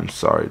 bro. I'm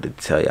sorry to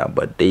tell y'all,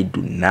 but they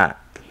do not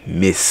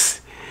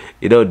miss.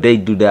 You know, they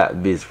do not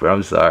miss, bro.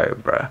 I'm sorry,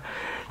 bro.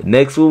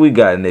 Next, what we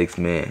got next,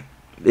 man?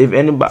 If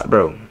anybody,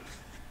 bro.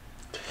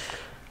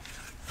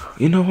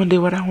 You know, one day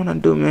what I want to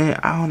do, man,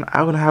 I want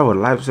to have a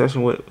live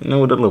session with, you know,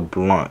 with a little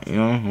blunt, you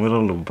know, with a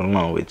little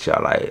blunt with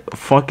y'all, like,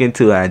 funkin'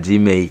 to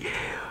Hajime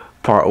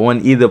part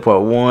 1, either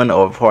part 1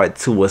 or part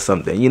 2 or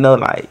something, you know,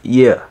 like,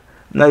 yeah,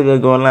 I'm not even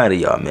gonna lie to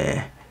y'all,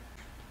 man.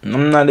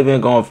 I'm not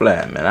even going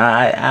flat, man.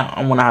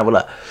 I want to have a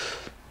lot.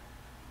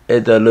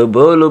 It's a little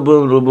bit,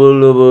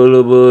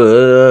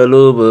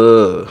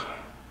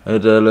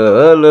 it's a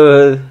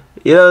little,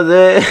 you know what I'm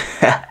saying?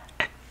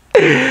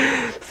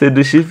 C'est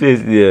de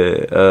chiffres,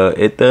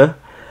 это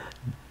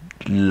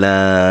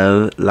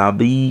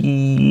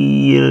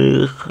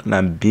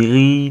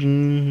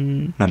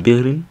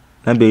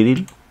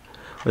labyrinthe.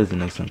 What is the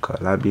next one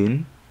called?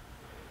 Labyrinth.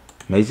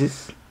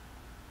 Mazes.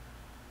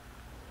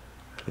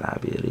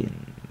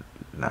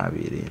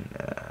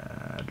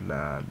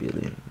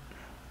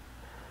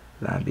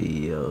 Not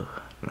be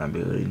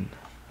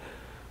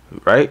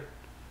right?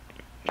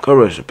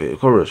 Commercial.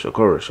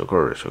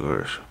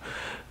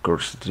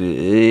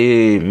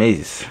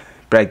 Mazes.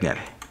 Pregnant.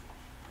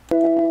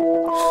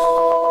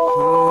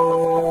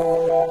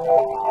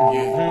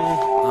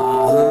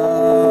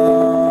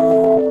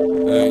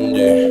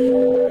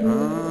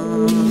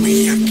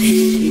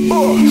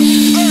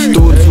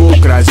 Тут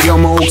звук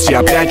разъема укс,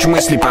 я прячу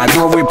мысли под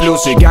новые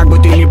плюсы. Как бы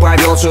ты ни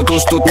повелся,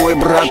 туз тут мой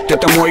брат,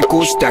 это мой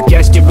куст. Так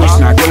я стебусь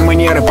на кой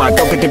манеры,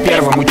 поток это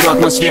первым, учу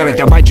атмосферы.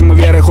 Табачим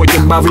веры хоть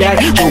отбавляй,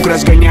 звук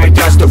разгоняет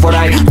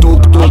растафарай.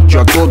 Тут,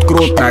 чё тут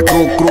крут, на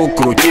круг,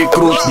 крути,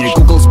 крут. Не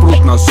кукол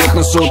спрут, но суд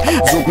на суд,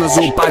 зуб на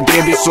зуб,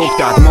 потребе сук.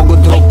 Так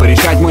могут друг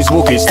порешать мой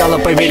звук, и стало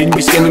поверить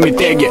бы стенами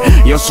теги.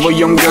 Я в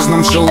своем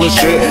грязном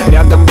шалаше,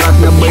 рядом брат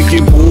на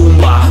бэке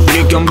бумба.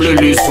 Бликом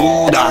блюли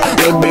суда,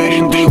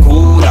 лабиринты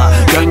куда.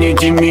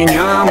 Гоните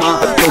меня, ма,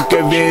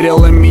 только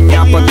верила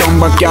меня. Потом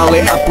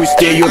бокалы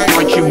опустеют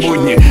ночи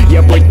будни.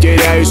 Я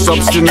потеряюсь в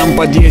собственном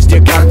подъезде.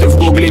 Карты в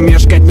гугле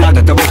мешкать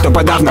надо того, кто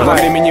подавно во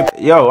времени.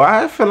 Yo,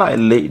 I feel like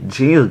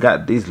Genius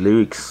got these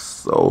lyrics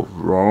so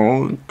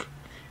wrong.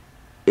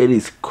 It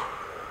is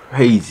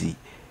crazy.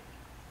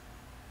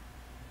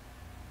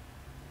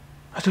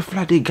 I just feel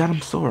like they got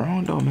them so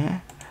wrong though,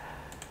 man.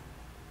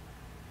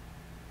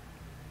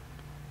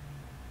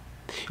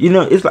 You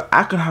know, it's like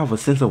I can have a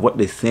sense of what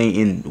they're saying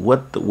in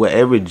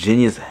whatever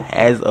Genius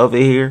has over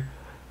here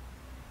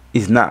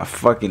is not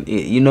fucking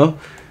it, you know?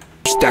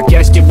 Так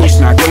я стебусь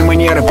на кой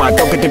манеры,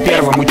 поток это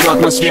первым, учу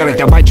атмосферы.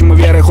 Табачим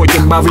веры хоть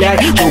отбавляй,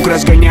 звук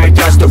разгоняет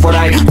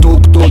растафарай.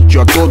 Тут,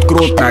 чё тут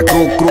крут, на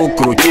круг,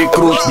 крути,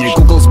 крут. Не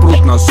кукол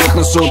спрут, но суд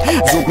на суд,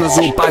 зуб на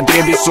зуб,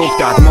 потребе сук.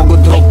 Так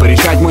могут друг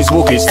порешать мой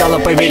звук, и стало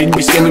поверить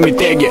бы стенами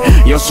теги.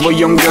 Я в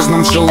своем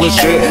грязном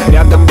шалаше,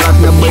 рядом брат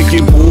на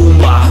бэке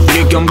бумба.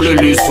 Бликом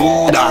блюли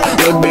суда,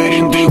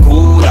 лабиринты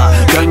куда.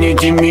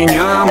 Гоните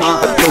меня, ма,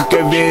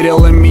 только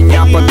верила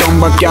меня. Потом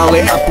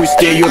бокалы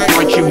опустеют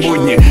ночи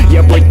будни.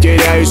 Я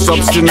потеряюсь в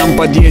собственном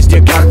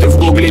подъезде. Карты в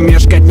гугле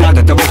мешкать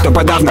надо того, кто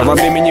подавно во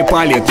времени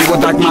палит. Его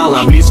так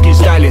мало, близкие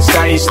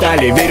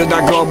стали. Верю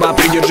до гроба,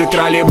 придержи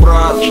трали,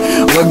 брат.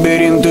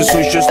 Лабиринты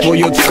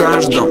существуют в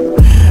каждом.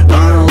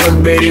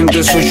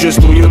 Лабиринты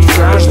существуют в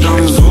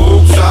каждом.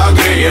 Звук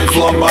согреет,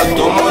 злоба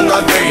дома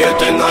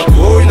нагреет. И на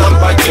кой нам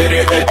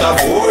потери? Это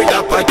вой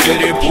до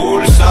потери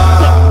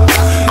пульса.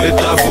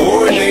 Это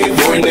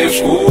войны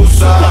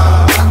вкуса.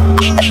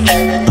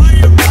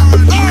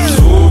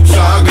 Звук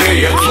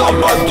согреет,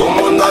 злоба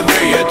дома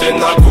нагреет. И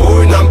на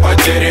кой нам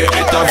потери?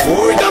 Это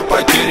вой до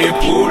потери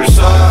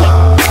пульса.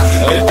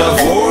 Это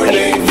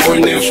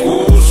войны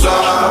вкуса.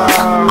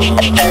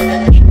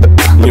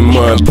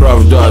 Немая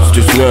правда,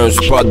 стесняюсь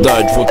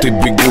подать. Вот и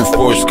бегу в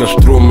поисках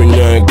тру.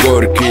 Меня и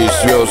горькие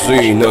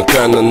слезы на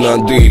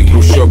канонады.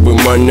 Трущобы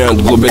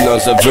манят, глубина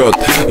зовет.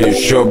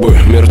 Еще бы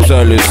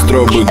мерцали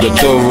стробы.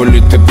 Готова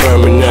ли ты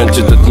променять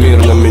этот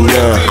мир на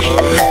меня?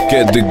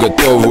 Кеды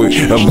готовы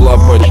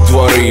облапать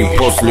твари.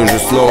 После же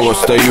снова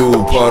стою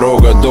у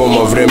порога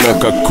дома. Время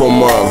как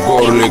кома, в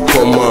горле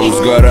комом.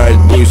 Сгорает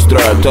быстро,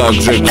 так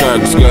же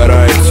как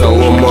сгорает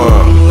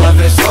солома.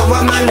 Лови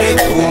слово на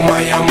лету,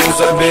 моя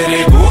муза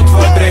берегут.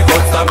 Твой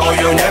приход с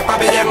тобою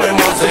непобедимый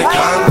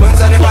музыкант. Мы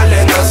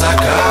заливали на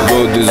закат.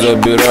 Годы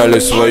забирали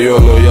свое,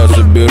 но я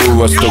заберу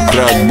во 100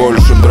 крат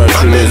больше.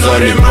 Братью не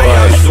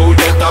залипай. Суть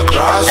это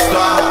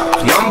просто.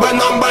 Нам бы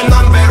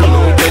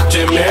вернуть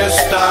эти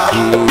места.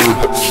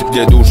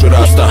 Где души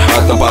раста,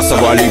 одна баса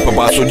вали по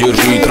басу,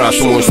 держи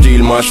трассу. Мой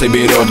стиль массой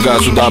берет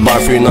газу,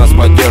 добавь и нас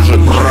поддержит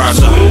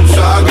браса. Звук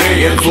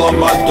согреет,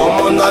 злоба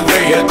дома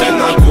нагреет. И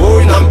на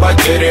кой нам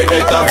потери?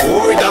 Это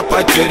вой до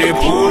потери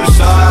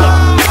пульса.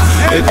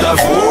 Это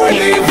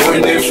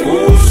войны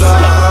вкуса.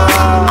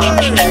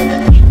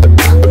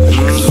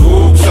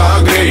 Звук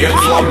согреет,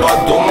 злоба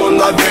дома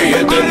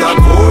нагреет. И на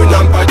кой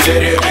нам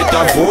потери? Это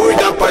вой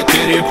до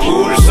потери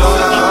пульса.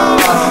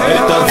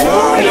 Это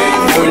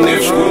войны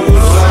вкуса.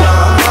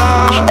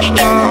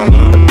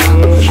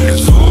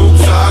 Звук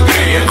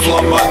согреет,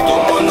 злоба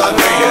дома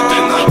нагреет.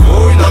 И на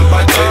кой нам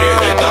потери?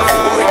 Это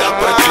вой до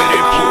потери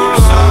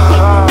пульса.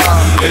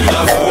 Это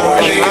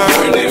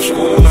войны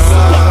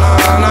вкуса.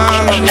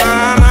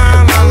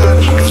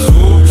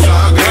 Звук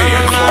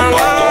согреет,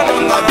 злоба дома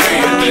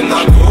нагреет. И на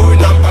кой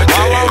нам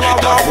потери?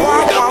 Это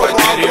вой до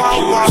потери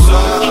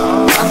пульса.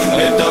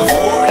 Это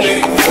войны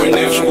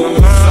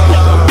вкуса.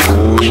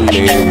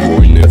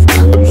 Войны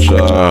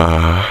вкуса.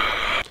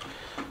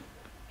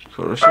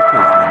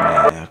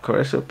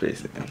 Commercial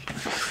pacing, man.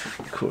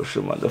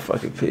 Commercial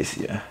motherfucking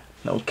pacing, yeah.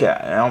 No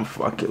cap, I'm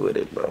fucking with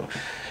it, bro.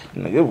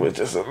 Nigga was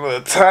just a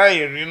little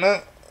tired, you know.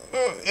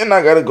 And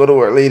I gotta go to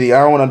work, lady.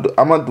 I'm gonna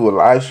do a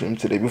live stream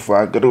today before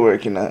I go to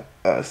work, you know.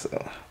 So,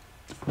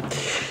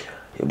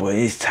 yeah, boy,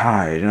 he's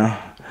tired, you know.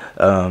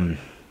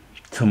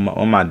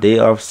 On my day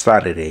off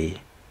Saturday,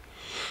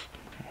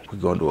 we're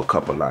gonna do a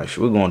couple live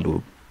streams. We're gonna do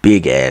a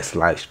big ass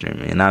live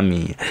stream, and I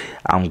mean,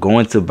 I'm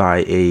going to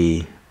buy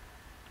a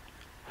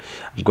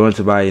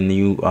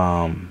new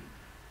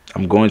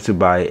I'm going to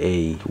buy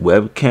a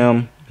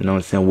webcam, you know what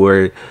I'm saying,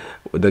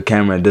 the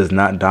camera does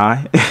not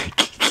die.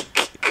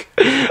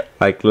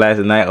 Like last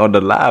night on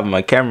the live,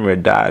 my camera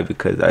died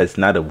because it's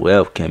not a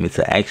webcam. It's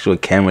an actual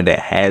camera that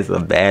has a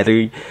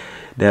battery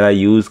that I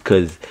use,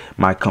 because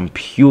my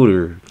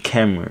computer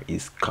camera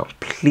is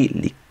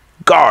completely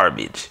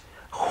garbage.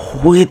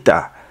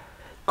 Hueta.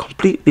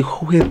 Completely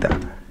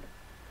hueta.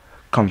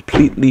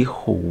 Completely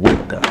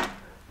hueta.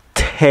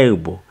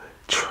 Terrible.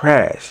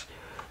 Trash.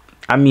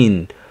 I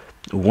mean,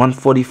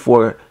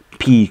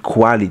 144p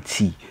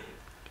quality.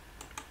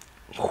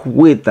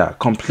 Hueta.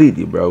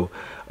 Completely, bro.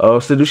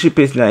 Seduši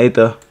pjesnja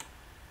это,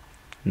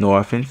 no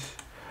offense,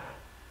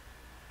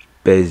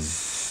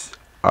 bez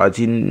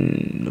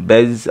abin.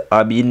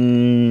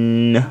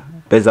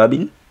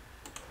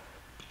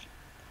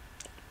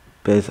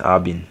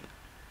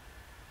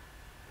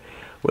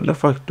 What the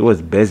fuck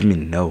does bez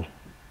mean? No.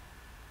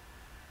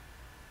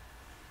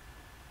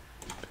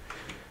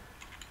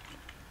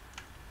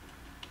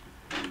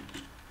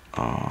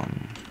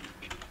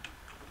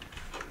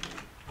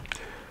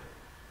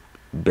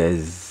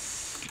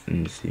 Bez, let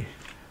me see.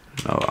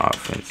 No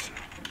offense,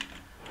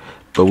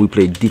 but we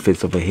play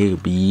defense over here,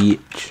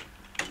 bitch.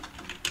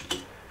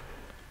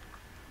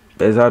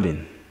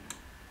 Bezabin.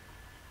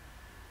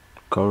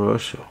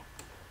 Korosho.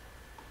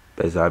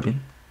 Bezabin.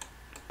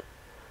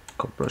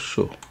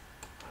 Korosho.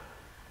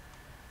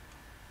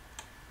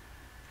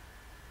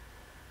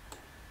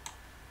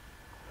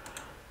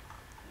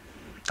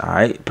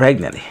 Alright,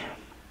 pregnantly.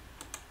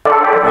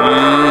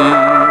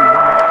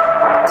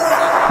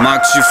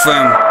 Maxi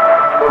Fem,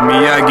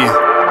 Miyagi,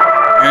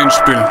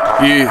 Эншпиль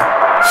и...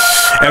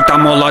 Это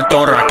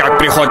молотора, как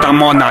приход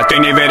ОМОНа. Ты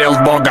не верил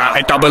в Бога,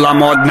 это было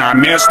модно.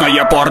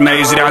 Местное порно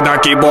из ряда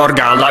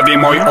киборга. Лови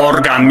мой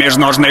орган,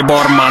 межножный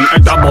борман.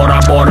 Это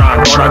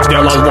Бора-Бора, город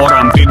сделал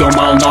вором. Ты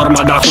думал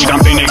норма, да хуй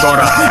там ты не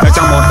гора. Это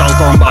Mortal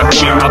Kombat,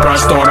 пуля на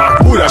просторах.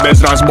 Пуля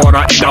без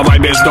разбора и давай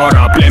без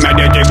дора. Племя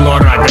дети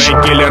Глора,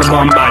 Грейт Киллер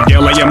Бомба.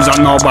 Делаем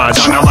заново,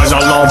 заново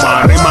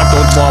залоба. Рыба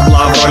тут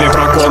вобла в роли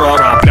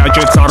прокурора.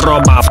 Прячется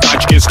роба в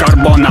тачке с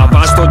карбона.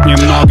 Вас тут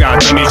немного,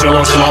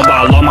 принесило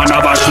слово.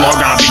 Ломаного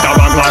слога,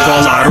 битого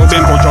глагола.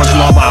 Рубим кучу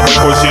слова,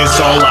 выкуси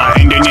соло.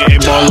 Инди не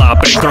эбола,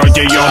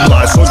 прикройте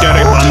ёбла.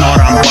 Сукеры по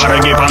норам,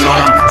 барыги по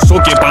норам.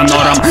 Суки по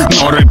норам,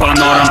 норы по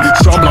норам.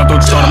 Шобла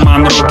тут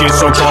шторман, руки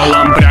с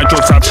уколом.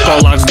 Прячутся в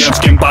школах с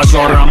детским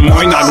позором.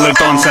 Мой наглый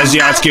тон с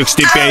азиатских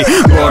степей.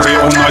 Горы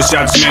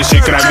уносят смеси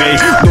кровей.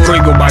 Дуры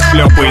губах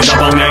шлёпы,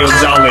 заполняют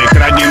залы.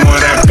 Кради мой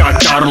рэп, как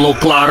Карлу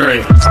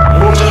Клары. В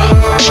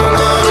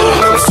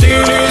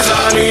стиле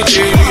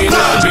залетели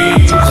на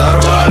бит.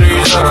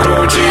 Взорвали,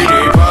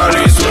 закрутили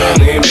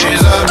полисмены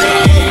без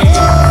обид.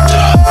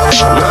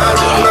 На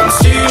ровном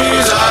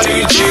стиле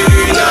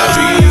залетели на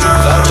бит.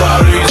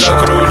 Взорвали,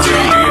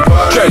 закрутили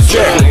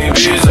полисмены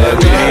без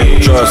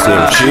обид. Чё с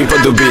ним? Чьи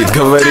подубит?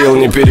 Говорил,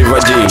 не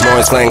переводи.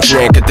 Мой сленг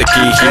снег это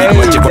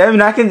кихи.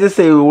 Devin, I can just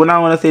say when I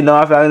want to say no,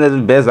 I feel like that's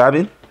best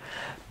Abin.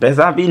 Best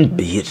Abin,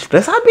 bitch.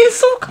 Best Abin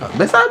suka.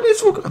 Best Abin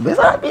suka. Best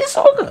Abin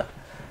suka.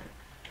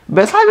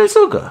 Best Abin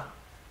suka.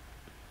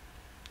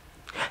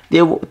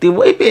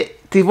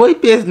 Твой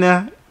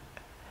песня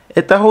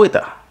это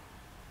хуйта.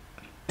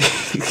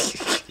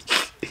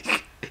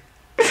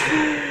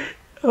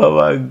 Oh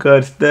my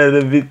god, stand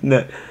a bit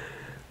now.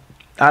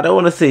 I don't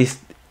want to say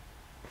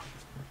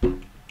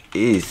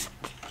is.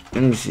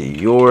 Let me see.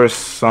 Your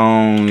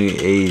song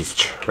is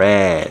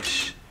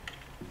trash.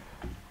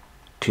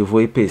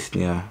 Твой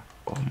песня.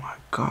 Oh my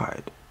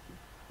god.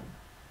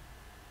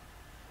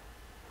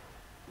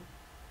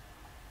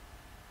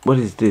 What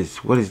is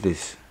this? What is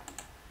this?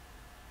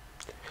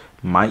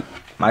 My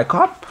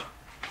cop?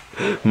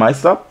 My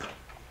sup?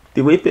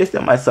 Твой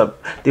песня, my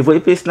sup. Твой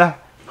песня.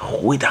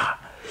 Хуйта.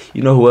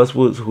 You know who else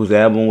was, whose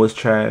album was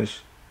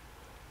trash?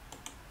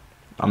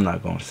 I'm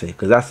not gonna say,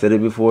 cause I said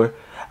it before.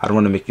 I don't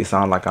want to make it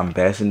sound like I'm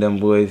bashing them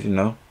boys, you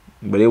know.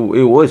 But it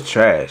was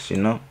trash, you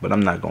know. But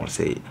I'm not gonna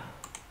say it.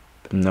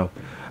 No,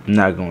 I'm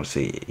not gonna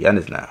say it. You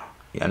understand?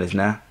 You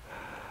understand?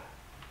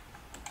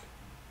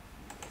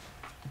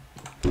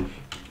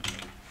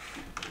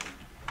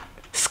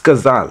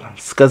 Сказал.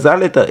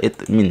 Сказал это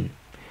mean.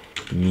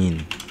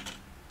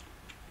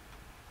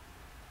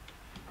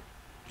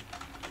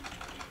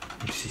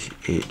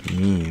 It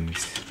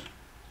means.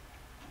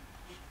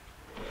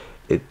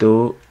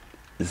 Это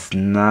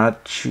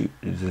значит.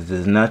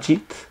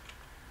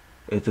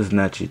 Это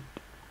значит.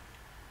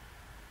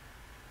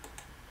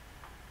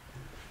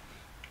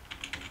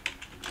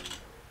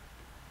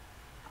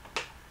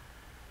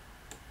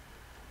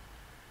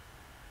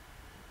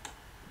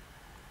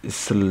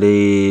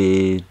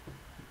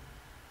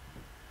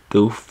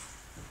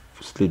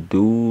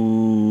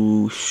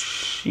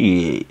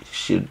 Shit.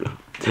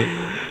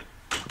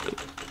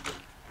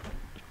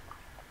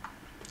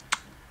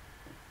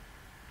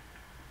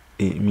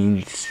 It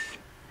means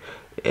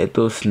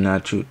это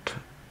snatched,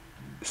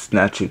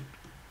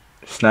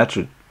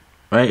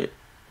 right?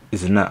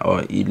 It's not,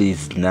 or it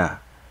is not.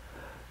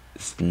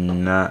 It's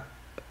not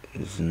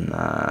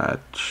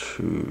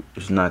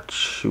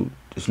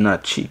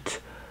cheat.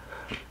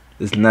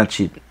 It's not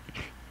cheat.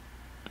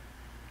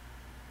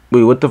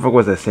 Wait, what the fuck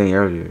was I saying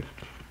earlier?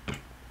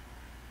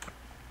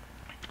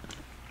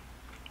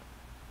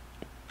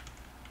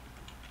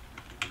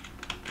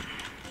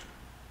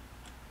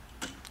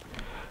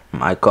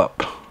 My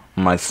cup,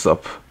 my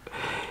sup.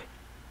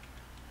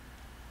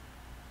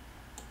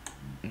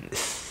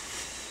 It's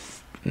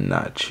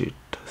not cheat.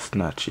 It's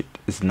not cheat.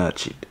 It's not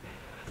cheat.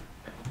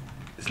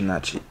 It's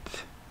not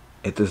cheat.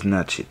 It is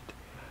not cheat.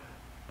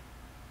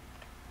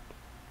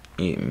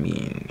 It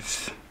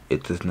means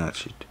it is not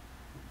cheat.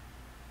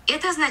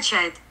 Это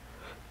означает.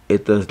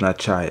 It does not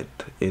chide.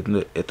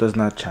 It does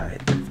not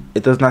chide.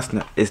 It does not.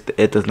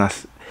 It does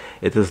not.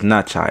 It does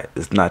not chide.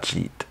 It's not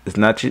cheat. It's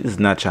not cheat. It's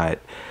not chide.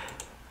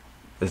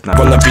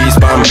 Понапись,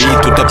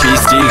 бомбит, утопи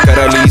стиль,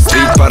 короли,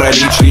 стрит,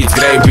 паралич, лиц,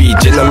 грейби,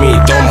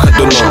 динамит, дом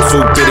ходуном,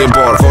 суп,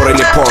 перебор, вор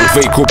или понт,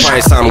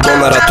 выкупай сам,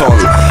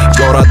 гонораton.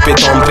 Город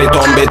питом,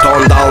 притом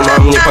бетон дал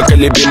нам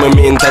непоколебимый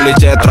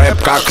менталитет.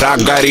 Рэп как рак,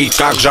 горит,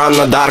 как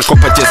Жанна Дарк,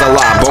 копоти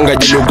зала, бонга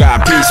делюга,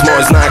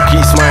 письмо, знак,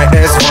 кисма,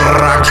 эс,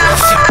 враг.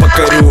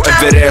 Покорю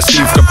Эверест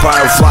и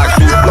вкопаю флаг,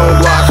 тут на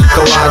углах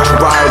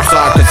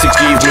околачиваются,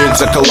 косяки вмиг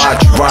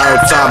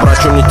заколачиваются.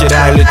 Брачу не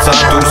теряй лица,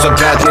 туса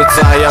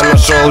пятница, я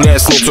нашел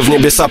лестницу в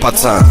небеса,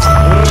 пацан. В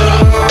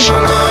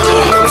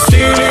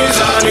стиле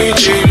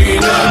залетели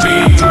на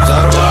бит,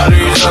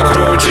 взорвали,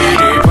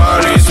 закрутили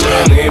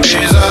полисмены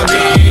без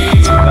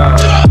обид.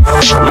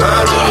 На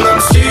ровном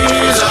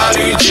стиле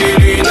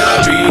залетели на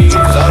бит,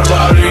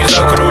 взорвали,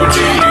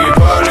 закрутили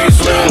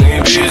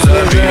полисмены без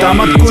обид.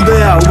 Там откуда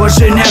я,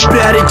 уважение в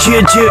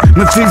приоритете.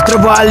 Мы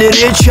фильтровали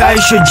речь, а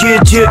еще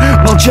дети.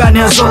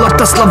 Молчание,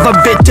 золото, слова,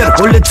 ветер.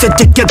 Улица,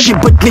 этикет, не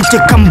быть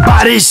нитиком,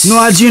 барись.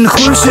 Ну один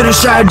хуй, все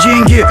решают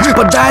деньги.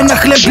 Подай на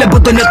хлеб, для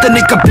будто нет ни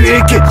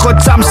копейки.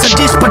 Хоть сам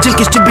садись,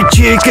 поделки с тебе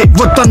чайкой.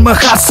 Вот он мой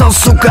хасл,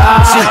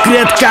 сука.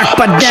 Секрет, как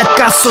поднять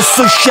кассу,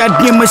 сущий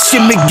одним из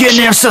 7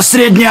 гениев со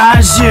Средней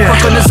Азии.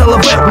 Фото не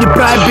заловы, не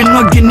проеби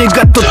ноги,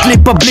 нига. Тут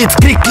либо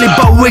блицкрик,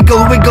 либо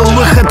выгл,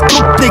 выход.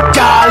 Крупный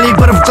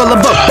калибр в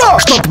голову,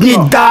 чтоб не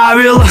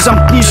давил.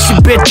 Замкни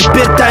себе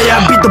теперь-то я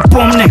обиду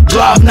помни.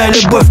 Главная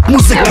любовь к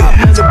музыке.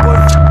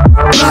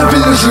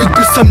 Правильно жить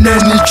без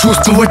сомнений,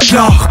 чувствовать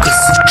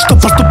легкость,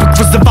 чтоб поступок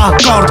вызывал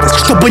гордость,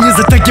 чтобы не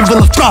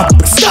затягивало в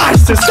пропасть.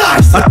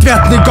 Сдайся.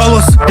 Ответный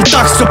голос, и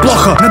так все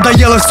плохо.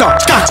 Надоело все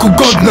как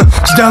угодно.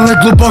 Сделай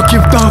глубокий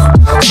вдох.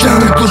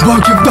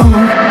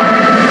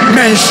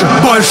 Меньше,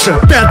 больше,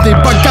 бедный,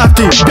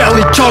 богатый,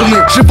 белый,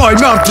 черный, живой,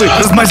 мертвый,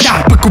 размазня,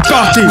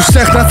 покупертый. У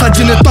всех нас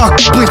один итог,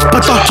 плыть в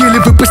потоке или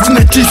выпасть и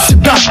найти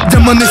себя.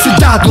 Демоны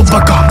сидят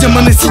глубоко,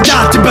 демоны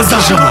сидят тебя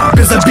заживо.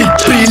 Без обид,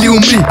 при или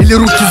умри, или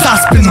руки за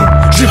спину.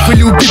 Жив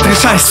или убит,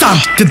 решай сам,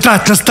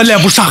 тетрадь на столе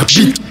в ушах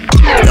бит.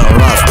 Я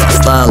раста,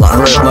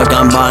 стайла, ритма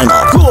комбайна.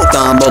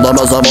 Там буду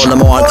беззаботным,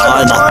 мой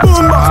тайна.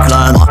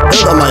 Клейна,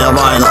 это моя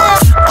война.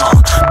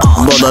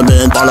 Буду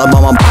бить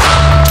по-любому.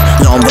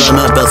 Я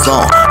время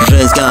песо,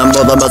 жизнь кем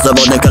буду без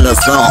сегодня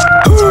колесо.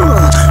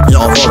 Я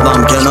вот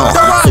вам кино,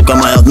 сука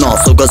мое дно,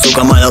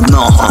 сука мое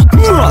дно.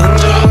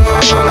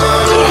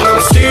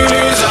 В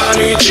стиле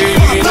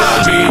залетели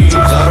на бит,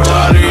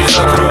 взорвали,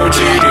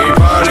 закрутили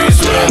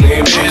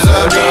полисмены без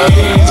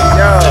обид.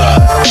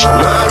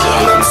 На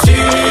ровном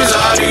стиле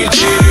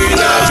залетели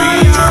на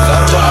бит,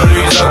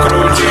 взорвали,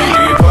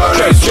 закрутили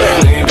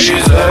полисмены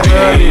без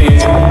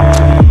обид.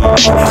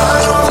 На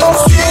ровном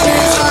стиле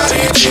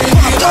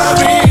залетели на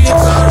бит,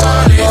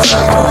 взорвали,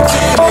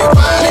 закрутили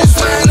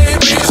полисмены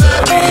без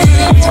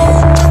обид.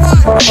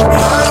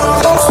 На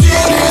ровном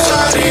стиле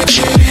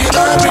залетели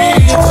на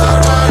бит,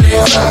 взорвали,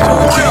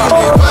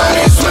 закрутили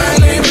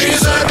полисмены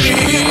без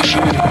обид.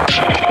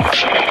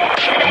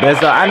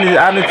 I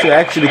need to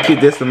actually keep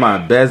this in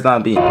mind. I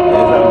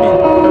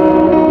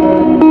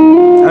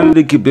need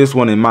to keep this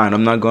one in mind.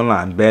 I'm not gonna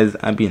lie.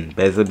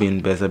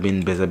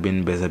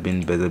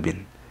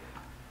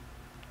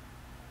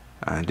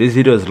 This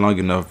video is long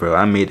enough, bro.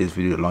 I made this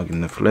video long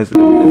enough. Let's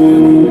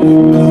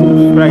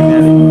right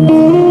now.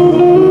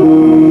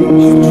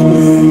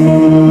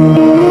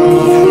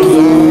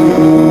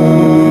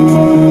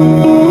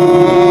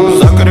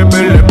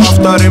 Закрепили по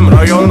вторым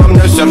районам,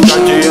 не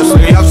серчайте.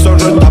 Если я все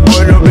же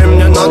тобой любим,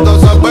 не надо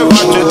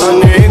забывать. Это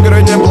не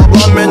игры, не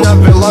бла-бла. Меня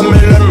вела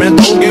милями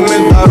долгими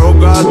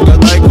дорога.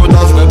 Отгадай,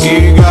 куда, в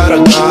какие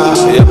города.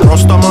 Я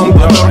просто мам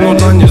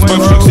повернута, не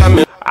сбывшихся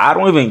мечт. I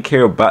don't even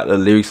care about the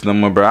lyrics no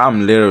more, bro.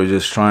 I'm literally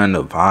just trying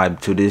to vibe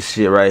to this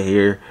shit right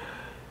here.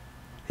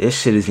 This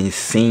shit is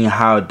insane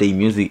how the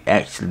music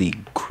actually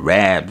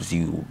grabs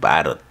you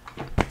by the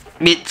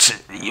bitch.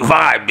 You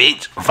vibe,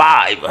 bitch.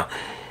 Vibe.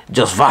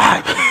 Just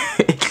vibe.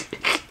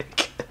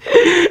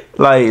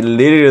 Like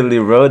literally,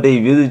 bro,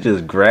 they music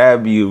just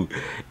grab you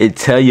and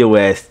tell your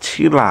ass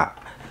chill out.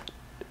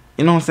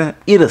 You know what I'm saying?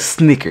 Eat a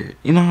Snicker.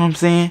 You know what I'm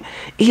saying?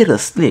 Eat a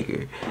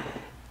Snicker.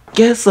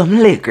 Get some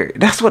liquor.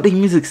 That's what the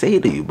music say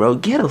to you, bro.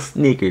 Get a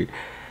Snicker.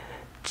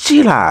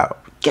 Chill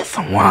out. Get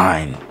some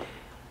wine.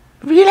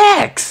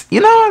 Relax. You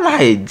know,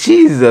 like,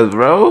 Jesus,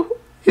 bro.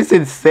 It's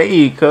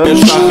insane, cuz.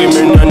 Мечтах и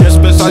меня не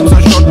списать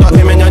со счета,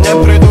 и меня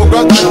не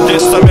предугадать.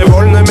 Птицами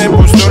вольными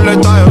пусть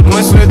улетают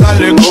мысли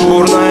далеко.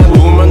 Бурная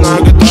дума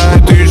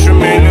нагадает еще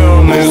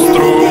миллионы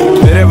струн.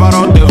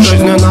 Перевороты в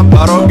жизни на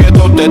пороге,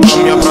 тут и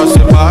там я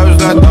просыпаюсь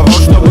для того,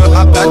 чтобы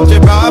опять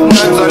тебя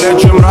обнять.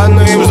 Залечим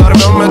раны и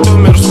взорвем эту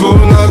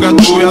мирскую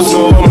наготу. Я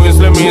снова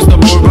мыслями с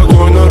тобой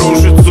покойно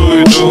рушит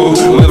суету.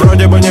 Мы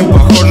вроде бы не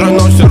похожи,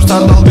 но сердца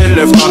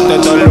долбили в такт.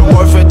 Это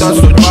любовь, это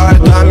судьба,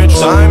 это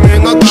мечта.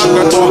 Именно так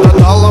готов до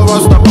талого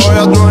с тобой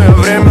одно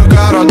время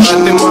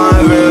коротать. Ты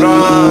моя вера,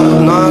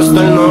 на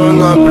остальное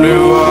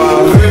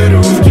наплевать. Верю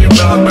в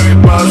тебя,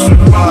 бейба,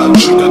 судьба.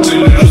 Только ты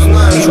лишь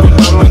знаешь,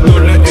 куда мы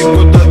дули и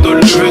куда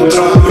дули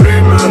ветра.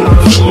 Время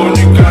назло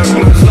никак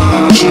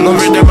назад. Но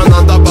видимо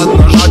надо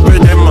поднажать,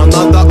 видимо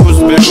надо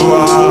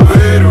успевать.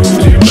 Верю в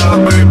тебя,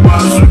 бейба,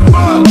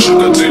 судьба.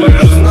 Только ты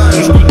лишь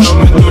знаешь, куда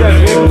мы дули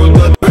и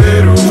куда.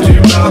 Верю в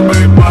тебя,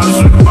 бейба,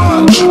 судьба.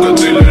 Только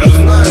ты лишь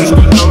знаешь,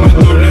 куда мы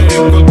дули и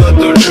куда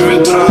дули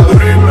ветра.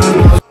 Время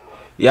назло.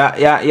 Yeah.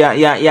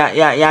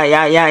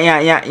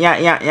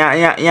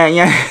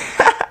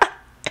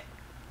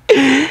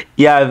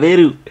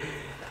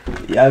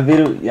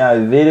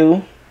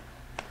 Veru.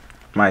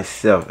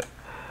 Myself.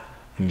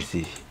 Let me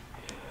see.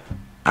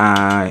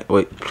 I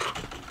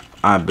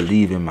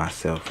believe in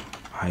myself.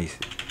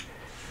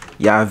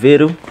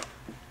 Veru.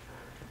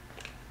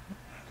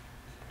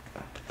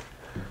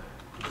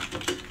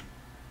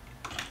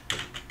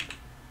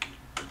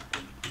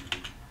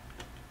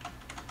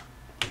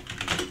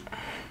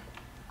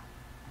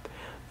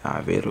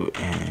 Veru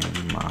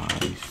and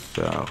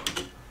myself.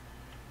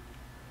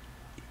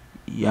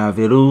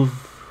 Veru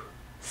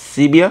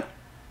Sibia.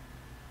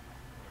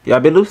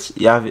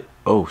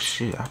 Oh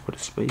shit, I put a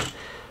space.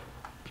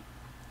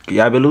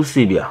 Veru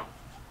Sibia.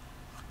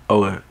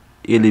 Oh,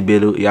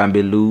 Ilibelu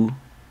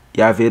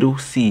Veru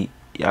Si.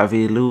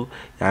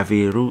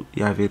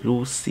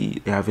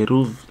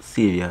 Veru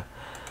Sivia.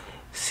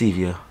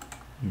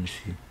 Let me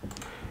see.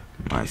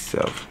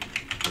 Myself.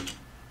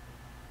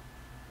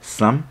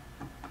 Some.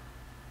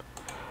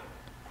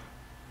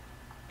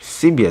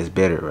 Sibia is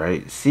better,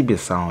 right? Sibia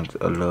sounds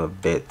a little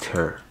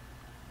better.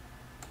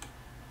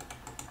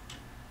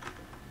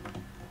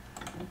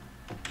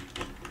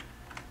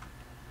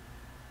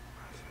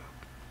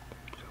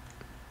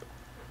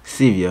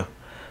 Sivia,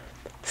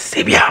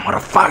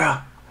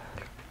 motherfucker.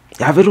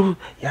 Veru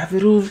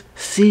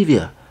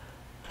Sivia.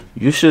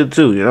 You should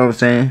too, you know what I'm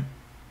saying?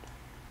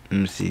 Let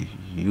me see.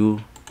 You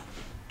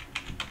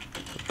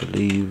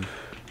believe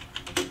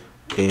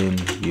in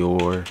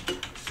your.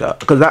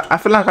 Cause I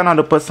feel like I know how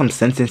to put some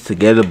sentence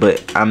together,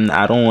 but I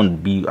don't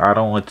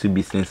want to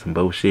be saying some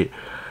bullshit.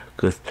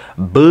 Cause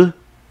what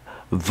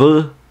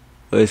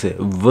is it?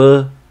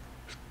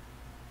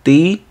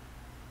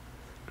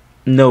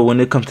 No, when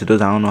it comes to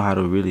those, I don't know how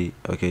to really.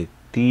 Okay,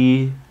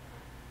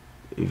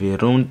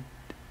 verute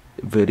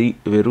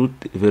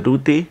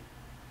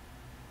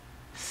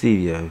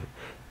Sivia.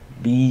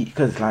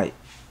 Cause like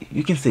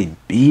you can say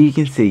B, you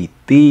can say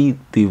the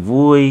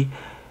void.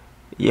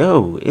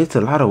 Yo, it's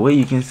a lot of ways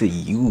you can say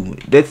you.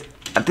 I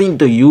think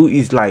the U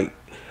is like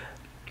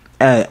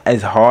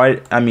as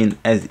hard,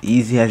 as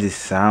easy as it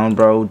sounds,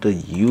 bro. The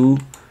U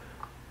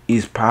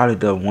is probably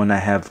the one I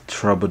have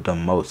trouble the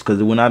most.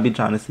 Cause when I be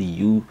trying to say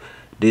you,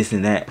 this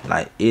and that,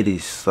 like it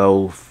is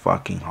so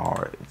fucking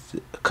hard.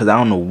 Cause I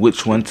don't know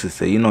which one to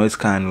say. You know, it's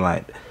kind of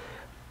like,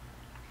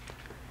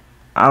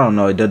 I don't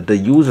know. The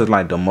U's is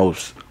like the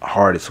most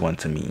hardest one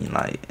to me.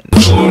 Like.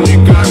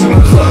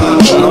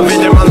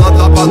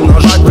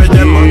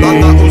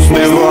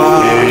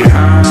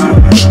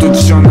 Тут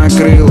все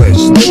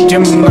накрылось до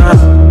темна.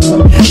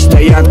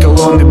 Стоят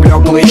колонны,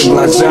 блеклые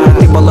глаза.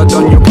 Либо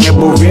ладонью к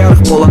небу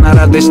вверх, полна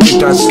радости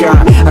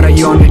тоска.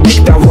 Районы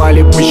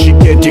диктовали, по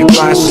щеке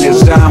текла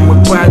слеза.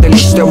 Мы падали,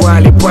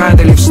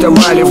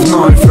 вставали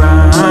вновь.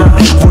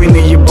 Войны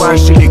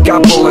ебашили,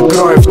 капала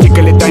кровь.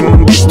 Тикали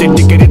таймбисты,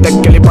 дикари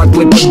дакали,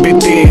 батлы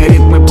подбиты.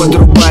 Ритмы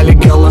подрубали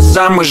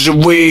голоса, мы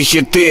живые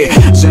хиты.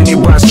 За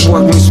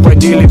небосвод мы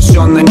сводили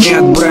все на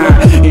нет, бра.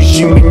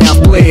 Ищи меня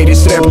в плеере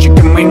с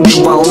рэпчиком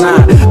Энди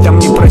волна. Там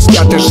не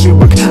простят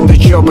ошибок, да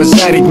чё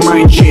базарить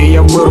манчи.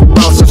 Я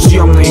вырубался в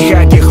съемной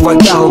хате,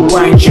 хватал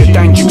панчи.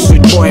 Танчик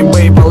судьбой,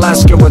 бейба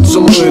ласково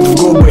целует в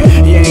губы.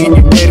 Я и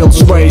не верил в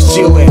свои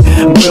силы,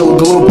 был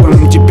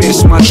глупым. Теперь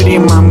смотри,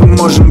 мам, мы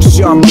можем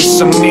все без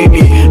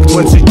сомнений. К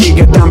 20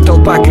 годам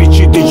толпа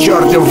кричит, ты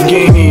чертов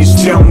гений.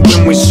 Стрём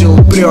вымысел,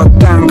 прет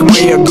танк,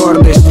 моя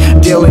гордость.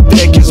 Делать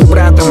треки с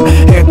братом,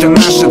 это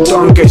наша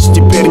тонкость.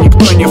 Теперь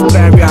никто не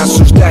вправе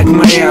осуждать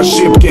мои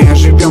ошибки.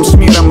 Живем с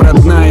миром,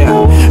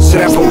 родная, с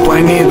рэпом по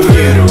нитке.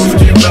 Верю в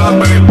тебя,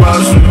 бейба,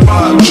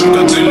 судьба.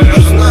 Только ты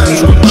лишь знаешь,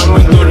 куда мы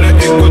дули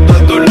и куда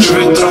дули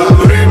ветра.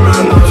 Время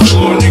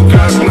назло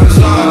никак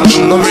назад.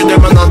 Но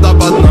видимо надо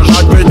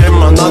поднажать,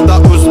 видимо надо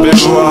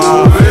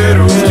успевать.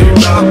 Верю в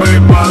тебя,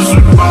 бейба,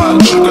 судьба.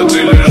 Только ты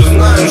лишь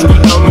знаешь,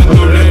 куда мы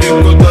дули и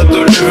куда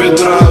дули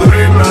ветра.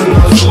 Время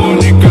назло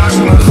никак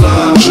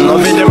назад. Но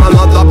видимо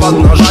надо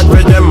поднажать,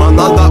 видимо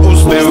надо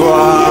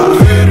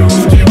успевать. Верю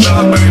в тебя,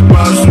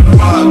 бейба,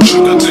 судьба.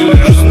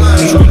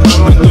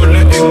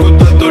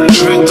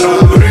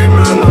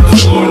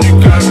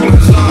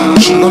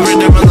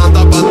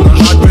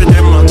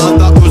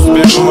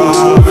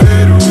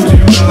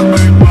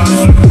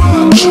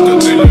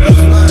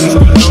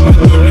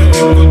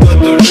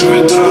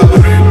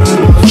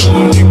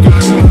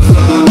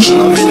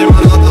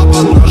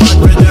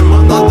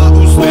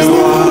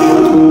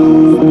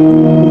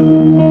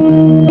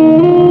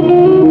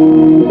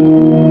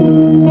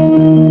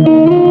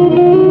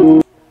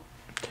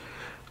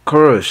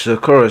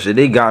 course,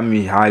 they got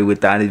me high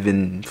without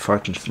even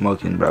fucking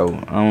smoking,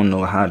 bro. I don't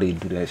know how they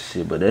do that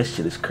shit, but that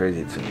shit is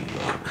crazy to me,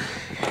 bro.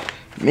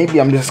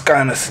 Maybe I'm just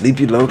kind of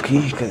sleepy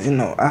low-key, because, you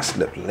know, I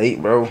slept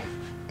late, bro.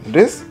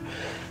 This,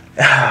 if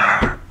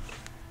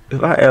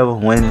I ever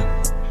win,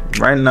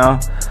 right now,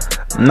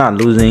 I'm not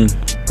losing,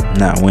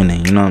 not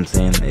winning, you know what I'm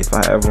saying? If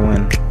I ever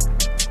win,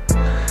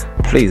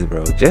 please,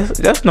 bro,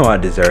 just know I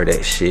deserve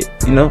that shit,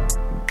 you know?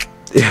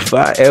 If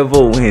I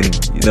ever win,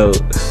 you know,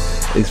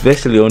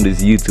 especially on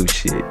this YouTube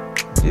shit,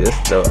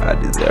 just know I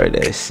deserve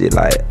that shit.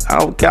 Like,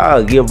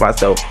 I'll give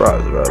myself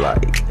props, bro.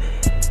 Like,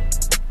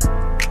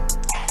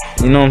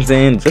 you know what I'm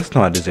saying? Just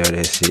know I deserve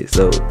that shit.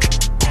 So,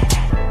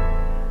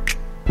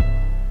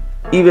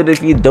 even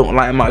if you don't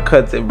like my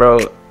content, bro,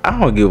 I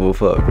don't give a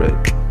fuck,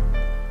 bro.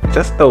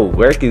 Just know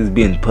work is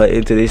being put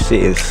into this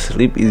shit and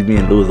sleep is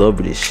being lost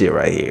over this shit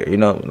right here. You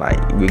know, like,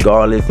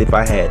 regardless if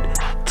I had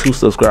 2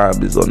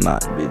 subscribers or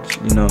not,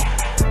 bitch, you know,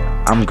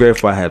 I'm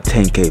grateful I have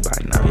 10K by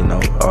now, you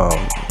know.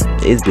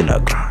 It's been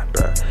a grind,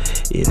 bro,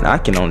 and I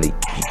can only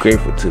be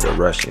grateful to the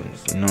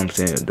Russians, you know what I'm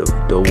saying,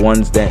 the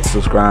ones that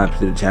subscribe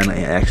to the channel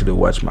and actually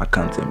watch my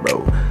content,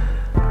 bro.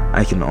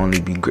 I can only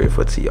be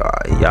grateful to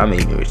y'all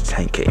made me reach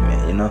 10K,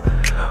 man, you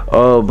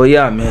know. But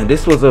yeah, man,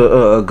 this was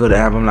a good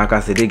album. Like I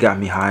said, they got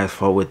me high as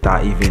fuck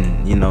without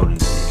even, you know,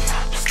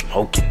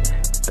 smoking,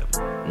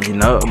 you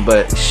know.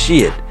 But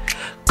shit,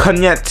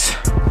 Kanye's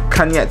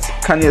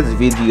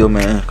video,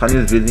 man.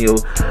 Kanye's video,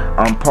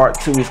 part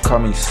 2 is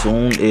coming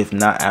soon. If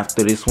not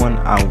after this one,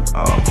 I'm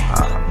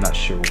not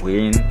sure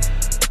when,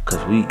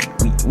 cause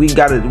we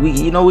gotta,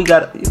 you know,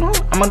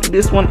 I'm gonna do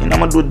this one and I'm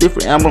gonna do a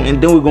different album,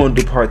 and then we're gonna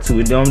do part 2,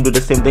 and then I'm gonna do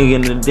the same thing,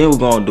 and then we're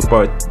gonna do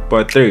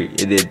part 3,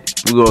 and then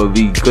we're gonna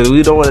be, cause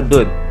we don't want to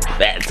do it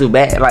bad too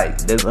bad. Like,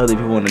 there's other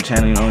people on the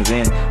channel, you know what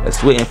I'm saying,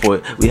 that's waiting for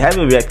it. We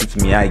haven't reacted to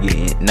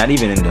Miyagi, not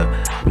even in the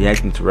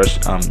reacting to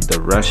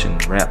the Russian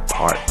rap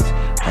parts.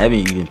 I haven't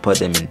even put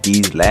them in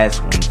these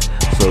last ones,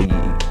 so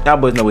y'all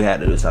boys know we had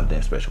to do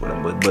something special with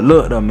them. But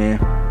look though, man,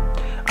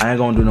 I ain't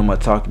gonna do no more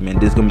talking, man.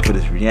 This is gonna be for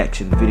this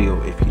reaction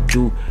video. If you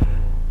do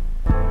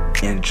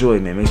enjoy,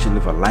 man, make sure you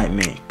leave a like,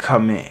 man,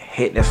 comment,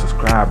 hit that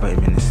subscribe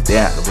button, man, and stay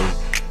out of the way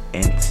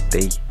and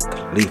stay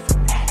clean,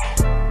 man.